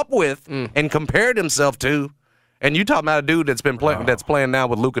came up with and compared himself to. And you talking about a dude that's been playing that's playing now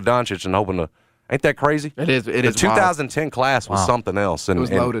with Luka Doncic and hoping to. Ain't that crazy? It is. The 2010 class was something else. And, it was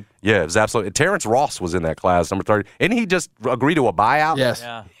loaded. Yeah, it was absolutely. Terrence Ross was in that class, number 30. Didn't he just agree to a buyout? Yes.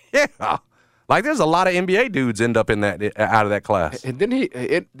 Yeah. Like, there's a lot of NBA dudes end up in that out of that class. And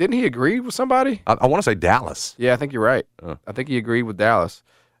didn't he agree with somebody? I want to say Dallas. Yeah, I think you're right. I think he agreed with Dallas.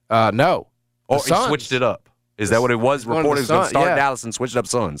 No. Or he switched it up. Is that what it was? Reported he was going to start Dallas and switch it up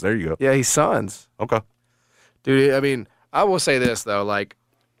Suns. There you go. Yeah, he's Suns. Okay. Dude, I mean, I will say this, though. Like,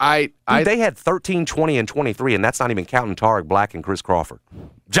 they had 13, 20, and 23, and that's not even counting Tarek Black and Chris Crawford.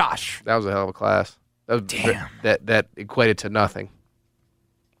 Josh. That was a hell of a class. Damn. That equated to nothing,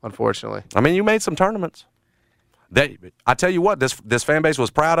 unfortunately. I mean, you made some tournaments. I tell you what, this fan base was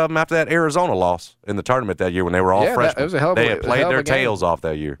proud of them after that Arizona loss in the tournament that year when they were all freshmen. It was a hell of they had played their tails off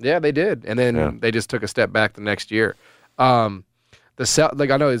that year. Yeah, they did. And then they just took a step back the next year. I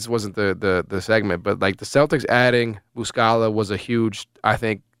know this wasn't the segment, but like the Celtics adding Muscala was a huge, I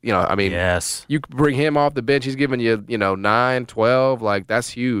think, I mean, yes. You bring him off the bench, he's giving you, 9, 12. Like, that's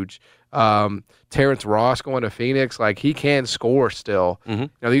huge. Terrence Ross going to Phoenix, like, he can score still.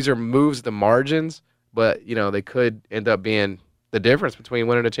 Mm-hmm. These are moves at the margins, but, they could end up being the difference between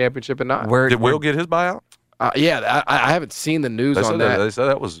winning a championship and not. Did Will get his buyout? Yeah, I haven't seen the news on that. They said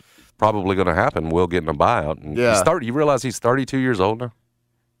that was probably going to happen, Will getting a buyout. And you realize he's 32 years old now?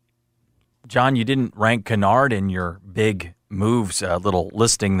 John, you didn't rank Kennard in your big moves little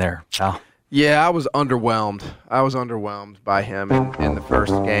listing there. Yeah, I was underwhelmed. By him in the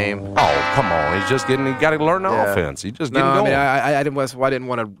first game. Oh, come on! He got to learn the offense. He just getting going. I didn't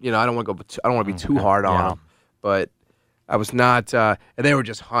want to. I don't want to be too hard on him, but I was not. And they were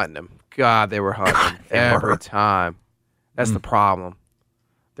just hunting him. God, they were hunting him every time. That's the problem.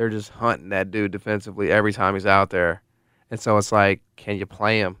 They're just hunting that dude defensively every time he's out there, and so it's like, can you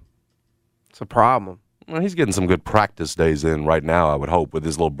play him? It's a problem. Well, he's getting some good practice days in right now, I would hope, with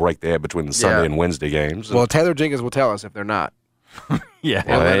this little break they had between the Sunday and Wednesday games. Well, Taylor Jenkins will tell us if they're not. Yeah.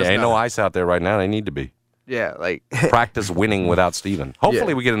 Well, ain't no ice out there right now. They need to be. Yeah, like practice winning without Steven.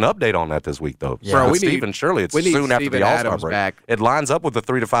 Hopefully we get an update on that this week, though. Yeah. Bro, Steven, surely it's soon after the All-Star break. Back. It lines up with the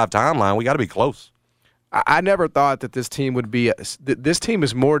 3 to 5 timeline. We got to be close. I never thought that this team would be this team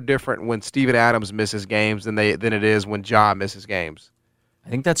is more different when Steven Adams misses games than it is when Ja misses games. I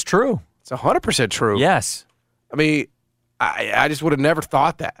think that's true. It's 100% true. Yes. I mean, I just would have never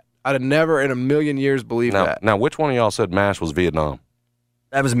thought that. I'd have never in a million years believed that. Now, which one of y'all said MASH was Vietnam?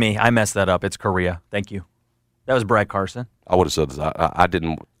 That was me. I messed that up. It's Korea. Thank you. That was Brad Carson. I would have said this. I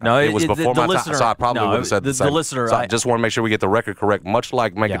didn't. No, it was before my listener, time, so I probably would have said the same. The listener. So I just want to make sure we get the record correct, much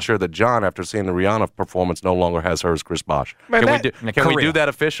like making sure that John, after seeing the Rihanna performance, no longer has her as Chris Bosh. Man, can we do that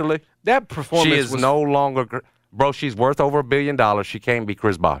officially? That performance She is no longer – bro, she's worth over $1 billion. She can't be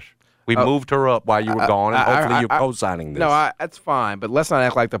Chris Bosh. We moved her up while you were gone, and hopefully you're co-signing this. No, that's fine, but let's not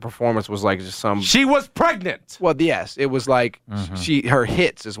act like the performance was like just some – She was pregnant. Well, yes, it was like her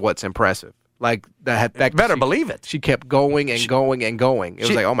hits is what's impressive. Like that better believe it. She kept going and going and going. It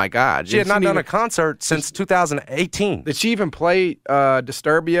was like, oh my God. She had not done a concert since 2018. Did she even play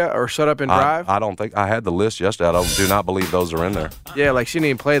Disturbia or Shut Up and Drive? I don't think I had the list yesterday. I do not believe those are in there. Yeah, like she didn't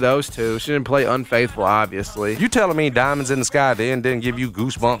even play those two. She didn't play Unfaithful, obviously. You telling me Diamonds in the Sky at the end didn't give you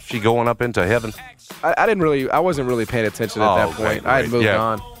goosebumps? She going up into heaven? I wasn't really paying attention at that point. I had moved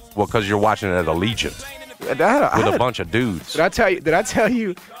on. Well, because you're watching it at Allegiant with a bunch of dudes. Did I tell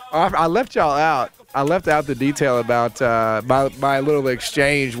you? I left y'all out. I left out the detail about my little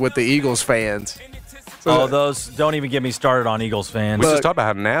exchange with the Eagles fans. So those don't even get me started on Eagles fans. We just talked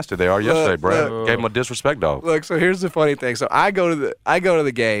about how nasty they are yesterday, Brad. Gave them a disrespect dog. Look, so here's the funny thing. So I go to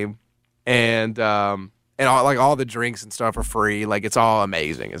the game, and all the drinks and stuff are free. Like it's all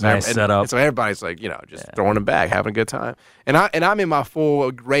amazing. It's nice setup. And so everybody's like, just throwing them back, having a good time. And I'm in my full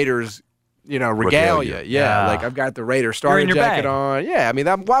Raiders. Regalia. Yeah, like I've got the Raiders starter jacket on. Yeah, I mean,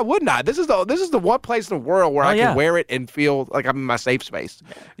 why wouldn't I? This is the one place in the world where I can wear it and feel like I'm in my safe space,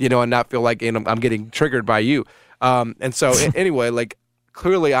 and not feel like I'm getting triggered by you. And so anyway, like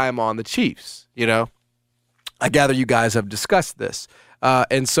clearly I am on the Chiefs. I gather you guys have discussed this.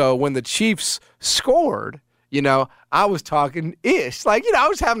 And so when the Chiefs scored, I was talking ish, like I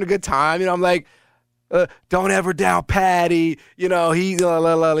was having a good time. I'm like. Don't ever doubt Patty, he, and I'm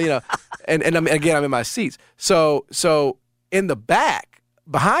in my seats. So in the back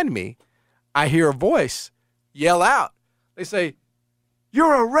behind me, I hear a voice yell out. They say,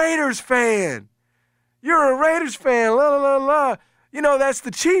 "You're a Raiders fan. You're a Raiders fan. La la la la. That's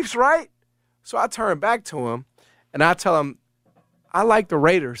the Chiefs, right?" So I turn back to him and I tell him, "I like the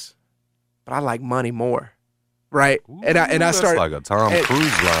Raiders, but I like money more." Right? Ooh, and I start like a Tom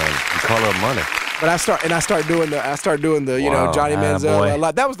Cruise line. You call her money. But I start doing the wow, Johnny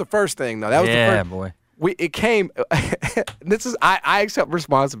Manziel. That was the first thing though. That was the first. Boy. It came. This is I accept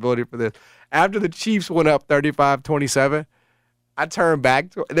responsibility for this. After the Chiefs went up 35-27, I turned back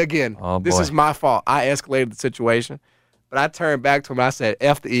to again. Oh, this is my fault. I escalated the situation, but I turned back to him and I said,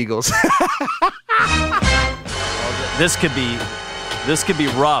 "F the Eagles." This could be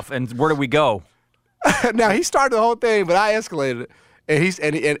rough. And where do we go? Now he started the whole thing, but I escalated it.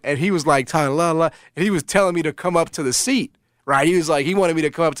 And he was like, and he was telling me to come up to the seat, right? He was like, he wanted me to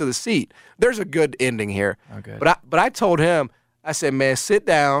come up to the seat. There's a good ending here. Okay. But I told him, I said, man, sit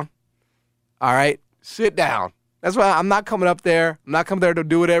down. All right, sit down. That's why I'm not coming up there. I'm not coming there to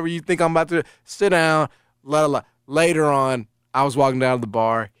do whatever you think I'm about to do. Sit down. Later on, I was walking down to the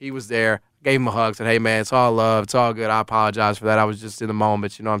bar. He was there. Gave him a hug. Said, hey, man, it's all love. It's all good. I apologize for that. I was just in the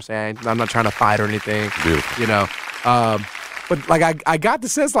moment. You know what I'm saying? I'm not trying to fight or anything. Beautiful. But like I got the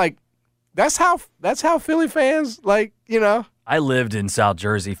sense like that's how Philly fans like I lived in South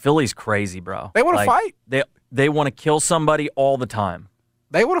Jersey. Philly's crazy, bro. They want to fight. They want to kill somebody all the time.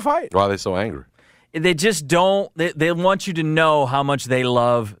 They want to fight. Why are they so angry? They just don't. They want you to know how much they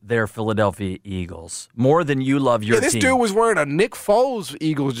love their Philadelphia Eagles more than you love your team. This dude was wearing a Nick Foles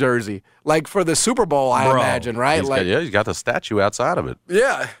Eagles jersey, like for the Super Bowl, I imagine, right? He's got the statue outside of it.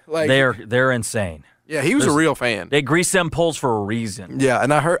 Yeah, like they're insane. Yeah, he was a real fan. They grease them poles for a reason. Yeah,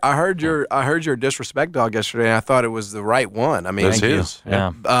 and I heard your disrespect dog yesterday, and I thought it was the right one. I mean, that's his.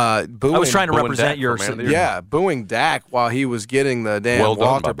 Yeah. Booing, I was trying to represent your. Booing Dak while he was getting the damn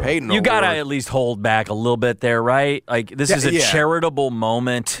Walter Payton. You got to award. at least hold back a little bit there, right? Like this is a charitable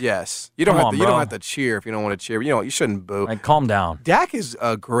moment. Yes, you don't have to cheer if you don't want to cheer. You shouldn't boo. Like, calm down. Dak is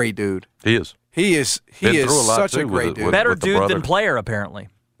a great dude. He is. He is such a great dude. Better dude than player, apparently.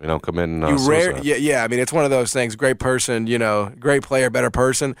 Come in. Yeah. I mean, it's one of those things. Great person, great player, better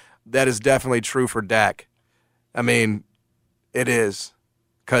person. That is definitely true for Dak. I mean, it is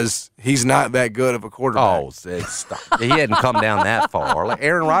because he's not that good of a quarterback. Oh, stop! He hadn't come down that far. Like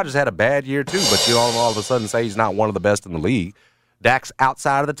Aaron Rodgers had a bad year too, but you all of a sudden say he's not one of the best in the league. Dak's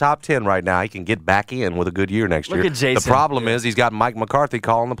outside of the top 10 right now. He can get back in with a good year next year. Look at Jason. The problem is he's got Mike McCarthy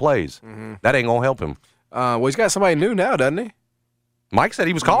calling the plays. Mm-hmm. That ain't gonna help him. Well, he's got somebody new now, doesn't he? Mike said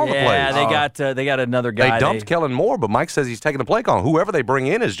he was calling the plays. Yeah, they got another guy. They dumped Kellen Moore, but Mike says he's taking the play call. Whoever they bring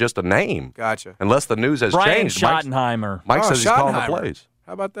in is just a name. Gotcha. Unless the news has Brian changed. Schottenheimer. Mike says he's calling the plays.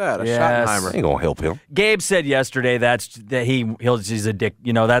 How about that? Schottenheimer ain't gonna help him. Gabe said yesterday that he's a dick.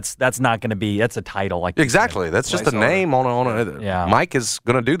 That's not gonna be. That's a title. Like exactly. That's just a name on a. Yeah. Mike is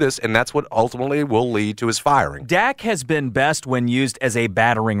gonna do this, and that's what ultimately will lead to his firing. Dak has been best when used as a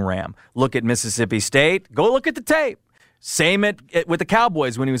battering ram. Look at Mississippi State. Go look at the tape. Same with the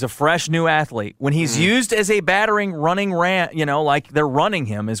Cowboys when he was a fresh new athlete. When he's used as a battering, running ram, like they're running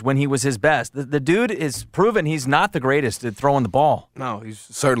him, is when he was his best. The dude is proven he's not the greatest at throwing the ball. No, he's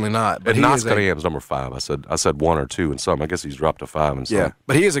certainly not. But Knox Cunningham's number 5. I said 1 or 2 in some. I guess he's dropped to 5 in some. Yeah,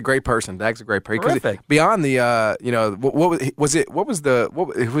 but he is a great person. Dak's a great person. Terrific. Beyond the,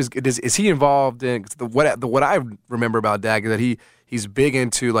 is he involved in what I remember about Dak is that he's big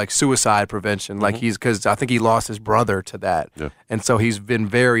into like suicide prevention. Like because I think he lost his brother to that, and so he's been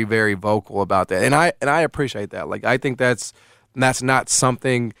very, very vocal about that. And I appreciate that. Like I think that's not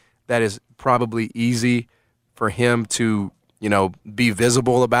something that is probably easy for him to be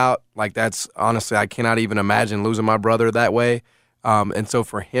visible about. Like that's honestly, I cannot even imagine losing my brother that way. And so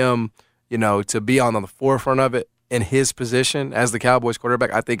for him, to be on the forefront of it in his position as the Cowboys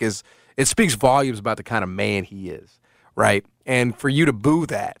quarterback, I think it speaks volumes about the kind of man he is. Right, and for you to boo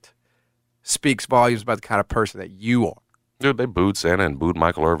that speaks volumes about the kind of person that you are. Dude, they booed Santa and booed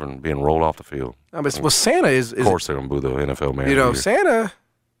Michael Irvin being rolled off the field. No, but Santa is. Of course, they're gonna boo the NFL man. Santa.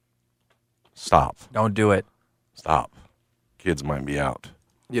 Stop. Don't do it. Stop. Kids might be out.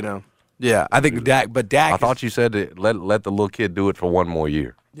 Yeah, I think Dak. But Dak. I thought you said to let the little kid do it for one more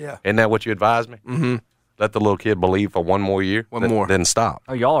year. Yeah. Isn't that what you advised me? Mm-hmm. Let the little kid believe for one more year. Then stop.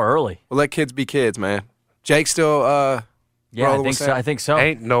 Oh, y'all are early. Well, let kids be kids, man. Jake still. Yeah, I think so.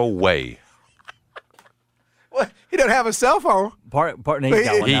 Ain't no way. What? He doesn't have a cell phone. He's got one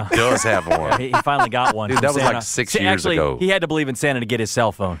now. He does have one. He finally got one. Dude, that was Santa. like 6 years ago. He had to believe in Santa to get his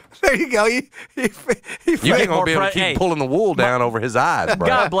cell phone. There you go. You ain't gonna be able to keep pulling the wool down over his eyes, bro.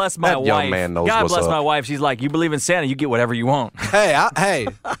 God bless my wife. Young man knows God what's bless up. my wife. She's like, you believe in Santa, you get whatever you want. That's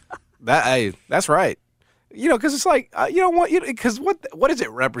right. Because it's like because what does it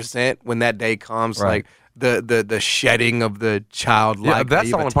represent when that day comes? Right. Like the shedding of the childlike. Yeah,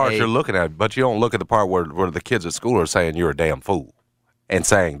 that's the only part you're looking at, but you don't look at the part where the kids at school are saying you're a damn fool and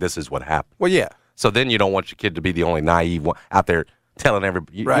saying this is what happened. Well, yeah. So then you don't want your kid to be the only naive one out there telling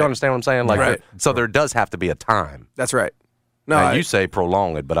everybody. You understand what I'm saying? Like, right. So there does have to be a time. That's right. No, now, you say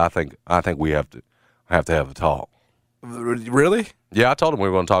prolong it, but I think we have to have a talk. Really? Yeah, I told them we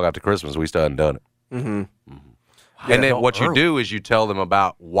were going to talk after Christmas. We still hadn't done it. Mm-hmm. And then what you do is you tell them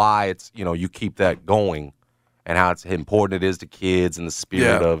about why it's, you keep that going and how important it is to kids and the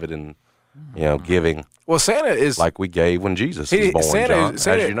spirit of it and, giving. Well, Santa is. Like we gave when Jesus was born, John, as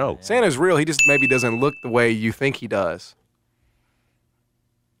you know. Santa's real. He just maybe doesn't look the way you think he does,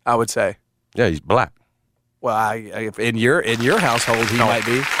 I would say. Yeah, he's black. Well, if in your household, he might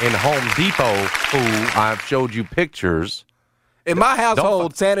be. In Home Depot, who I've showed you pictures. In my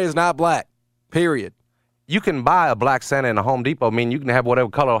household, Santa is not black, period. You can buy a black Santa in a Home Depot. I mean, you can have whatever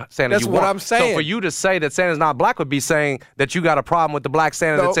color Santa you want. That's what I'm saying. So for you to say that Santa's not black would be saying that you got a problem with the black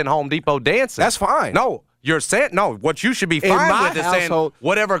Santa that's in Home Depot dancing. That's fine. No, your Santa. No, what you should be fine with is saying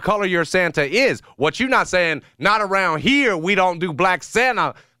whatever color your Santa is. What you're not saying, not around here, we don't do Black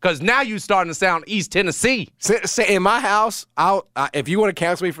Santa, because now you starting to sound East Tennessee. In my house, if you want to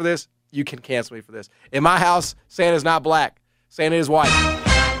cancel me for this, you can cancel me for this. In my house, Santa's not black. Santa is white.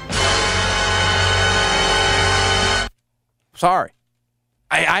 Sorry.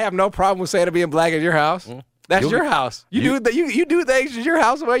 I have no problem with Santa being black in your house. That's your house. You do things in your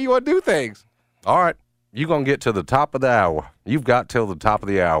house the way you want to do things. All right. You're going to get to the top of the hour. You've got till the top of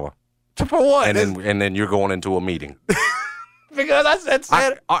the hour. For what? And then you're going into a meeting. Because I said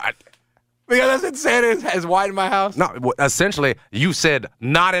Santa. Because I said Santa is white in my house? No, essentially, you said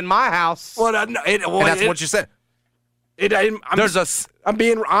not in my house. Well, and that's what you said. I'm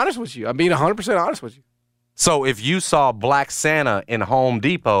being honest with you. I'm being 100% honest with you. So if you saw Black Santa in Home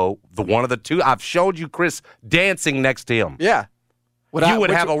Depot, one of the two, I've showed you Chris dancing next to him. Yeah. You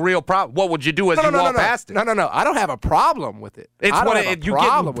would have a real problem. What would you do as you walk past it? No. I don't have a problem with it.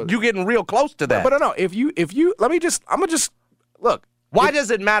 You're getting real close to that. But no. If you, I'm gonna just look. Why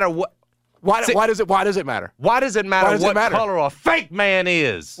does it matter what? Why does it matter? Why does it matter what color a fake man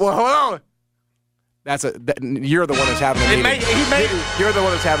is? Well, hold on. You're the one that's having a meeting. You're the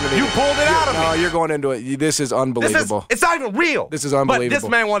one that's having a meeting. You pulled it out of me. No, you're going into it. This is unbelievable. It's not even real. This is unbelievable. But this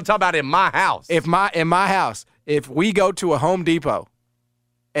man want to talk about in my house. In my house, if we go to a Home Depot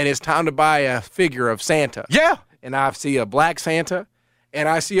and it's time to buy a figure of Santa. Yeah. And I see a black Santa and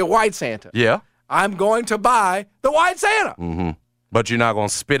I see a white Santa. Yeah. I'm going to buy the white Santa. Mm-hmm. But you're not going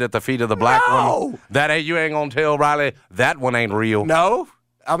to spit at the feet of the black woman? You ain't going to tell Riley that one ain't real. No.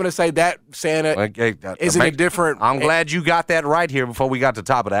 I'm going to say that Santa isn't a different. I'm glad you got that right here before we got to the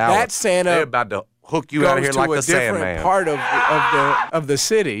top of the hour. That Santa. They're about to hook you out of here like the Sandman. Part of the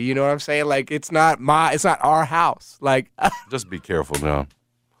city. You know what I'm saying? Like it's not our house. Like just be careful, John.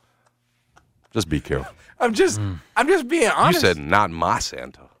 Just be careful. I'm just being honest. You said not my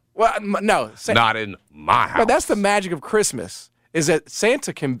Santa. Well, no. Not in my house. But that's the magic of Christmas. Is that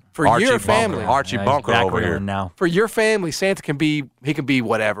Santa can, for your family. Archie Bunker over here. Now. For your family, Santa can be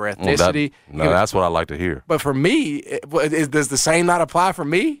whatever ethnicity. That's what I like to hear. But for me, does the same not apply for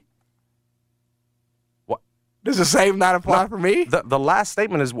me? What? Does the same not apply for me? The last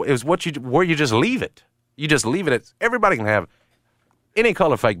statement is where you just leave it. You just leave it. Everybody can have any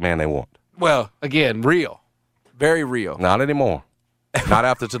color fake man they want. Well, again, real. Very real. Not anymore. Not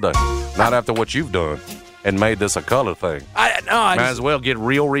after today. Not after what you've done. And made this a color thing. Might as well get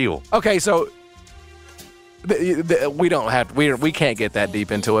real. Okay, so we don't have we can't get that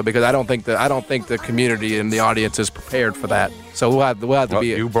deep into it because I don't think the community and the audience is prepared for that. So we'll have to be.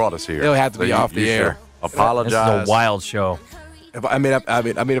 You brought us here. It'll have to be off the air. Apologize. This is a wild show. If I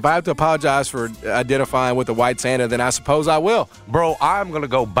have to apologize for identifying with the white Santa, then I suppose I will. Bro, I'm going to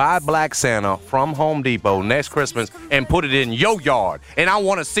go buy Black Santa from Home Depot next Christmas and put it in your yard. And I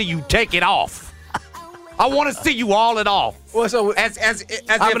want to see you take it off. I want to see you haul it off. Well, so as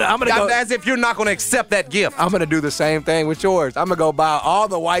if you're not going to accept that gift. I'm going to do the same thing with yours. I'm going to go buy all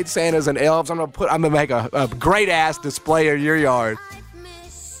the white Santas and elves. I'm going to make a great ass display in your yard.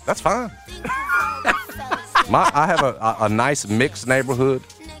 That's fine. I have a nice mixed neighborhood.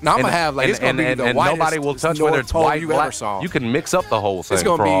 Now I'm gonna have like it's gonna be the whitest nobody will touch whether it's white, black. Saw. You can mix up the whole thing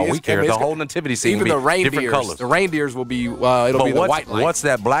for all we care. The whole nativity scene will be different colors. The reindeers will be it'll be the white light. What's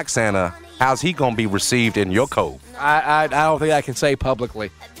that Black Santa? How's he gonna be received in your cove? I don't think I can say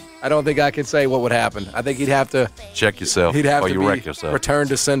publicly. I don't think I can say what would happen. I think he'd have to check yourself. He'd have or to you wreck yourself. Return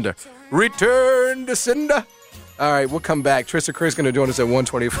to sender. Return to sender. All right, we'll come back. Tristan Chris going to join us at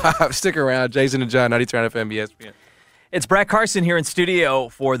 1:25. Stick around. Jason and John, 92.9 FM ESPN. It's Brad Carson here in studio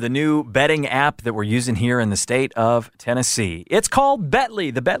for the new betting app that we're using here in the state of Tennessee. It's called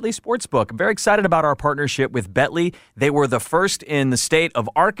Betly, the Betly Sportsbook. I'm very excited about our partnership with Betly. They were the first in the state of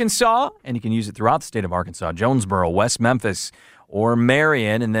Arkansas, and you can use it throughout the state of Arkansas, Jonesboro, West Memphis, or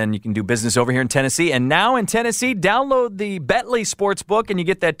Marion, and then you can do business over here in Tennessee. And now in Tennessee, download the Betly Sportsbook, and you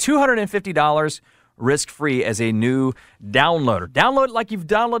get that $250 risk-free as a new downloader. Download it like you've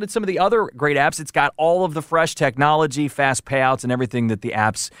downloaded some of the other great apps. It's got all of the fresh technology, fast payouts, and everything that the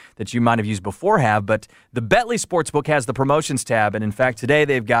apps that you might have used before have. But the Betly Sportsbook has the promotions tab, and in fact, today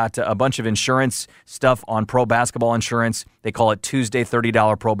they've got a bunch of insurance stuff on pro basketball insurance. They call it Tuesday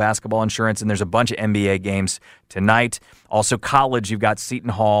 $30 pro basketball insurance, and there's a bunch of NBA games tonight. Also, college, you've got Seton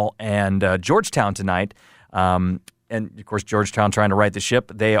Hall and Georgetown tonight. And, of course, Georgetown trying to right the ship.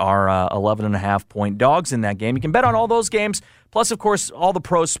 They are 11.5-point dogs in that game. You can bet on all those games, plus, of course, all the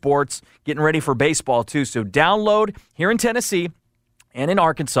pro sports, getting ready for baseball, too. So download here in Tennessee And in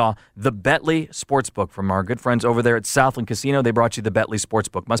Arkansas, the Betley Sportsbook from our good friends over there at Southland Casino. They brought you the Betley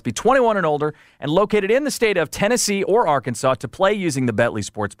Sportsbook. Must be 21 and older and located in the state of Tennessee or Arkansas to play using the Betley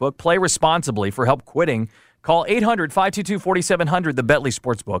Sportsbook. Play responsibly. For help quitting, call 800-522-4700, the Betley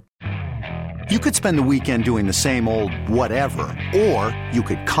Sportsbook. You could spend the weekend doing the same old whatever, or you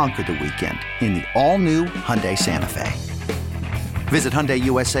could conquer the weekend in the all-new Hyundai Santa Fe. Visit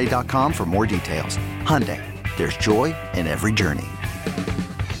HyundaiUSA.com for more details. Hyundai, there's joy in every journey.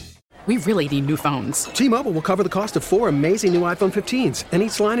 We really need new phones. T-Mobile will cover the cost of 4 amazing new iPhone 15s, and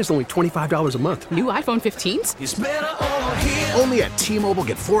each line is only $25 a month. New iPhone 15s? It's better over here. Only at T-Mobile,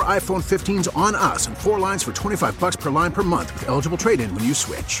 get 4 iPhone 15s on us and 4 lines for $25 per line per month with eligible trade-in when you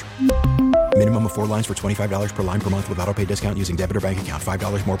switch. Minimum of 4 lines for $25 per line per month with autopay discount using debit or bank account.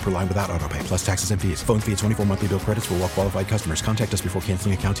 $5 more per line without autopay, plus taxes and fees. Phone fee at 24 monthly bill credits for well-qualified customers. Contact us before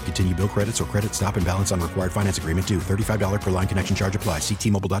canceling account to continue bill credits or credit stop and balance on required finance agreement due. $35 per line connection charge applies. See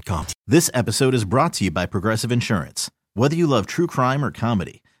T-Mobile.com. This episode is brought to you by Progressive Insurance. Whether you love true crime or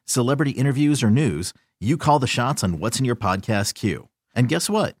comedy, celebrity interviews or news, you call the shots on what's in your podcast queue. And guess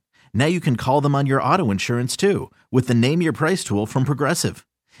what? Now you can call them on your auto insurance too with the Name Your Price tool from Progressive.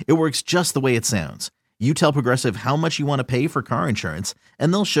 It works just the way it sounds. You tell Progressive how much you want to pay for car insurance,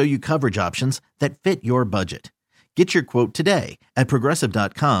 and they'll show you coverage options that fit your budget. Get your quote today at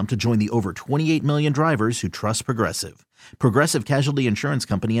Progressive.com to join the over 28 million drivers who trust Progressive. Progressive Casualty Insurance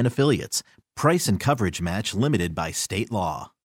Company and Affiliates. Price and coverage match limited by state law.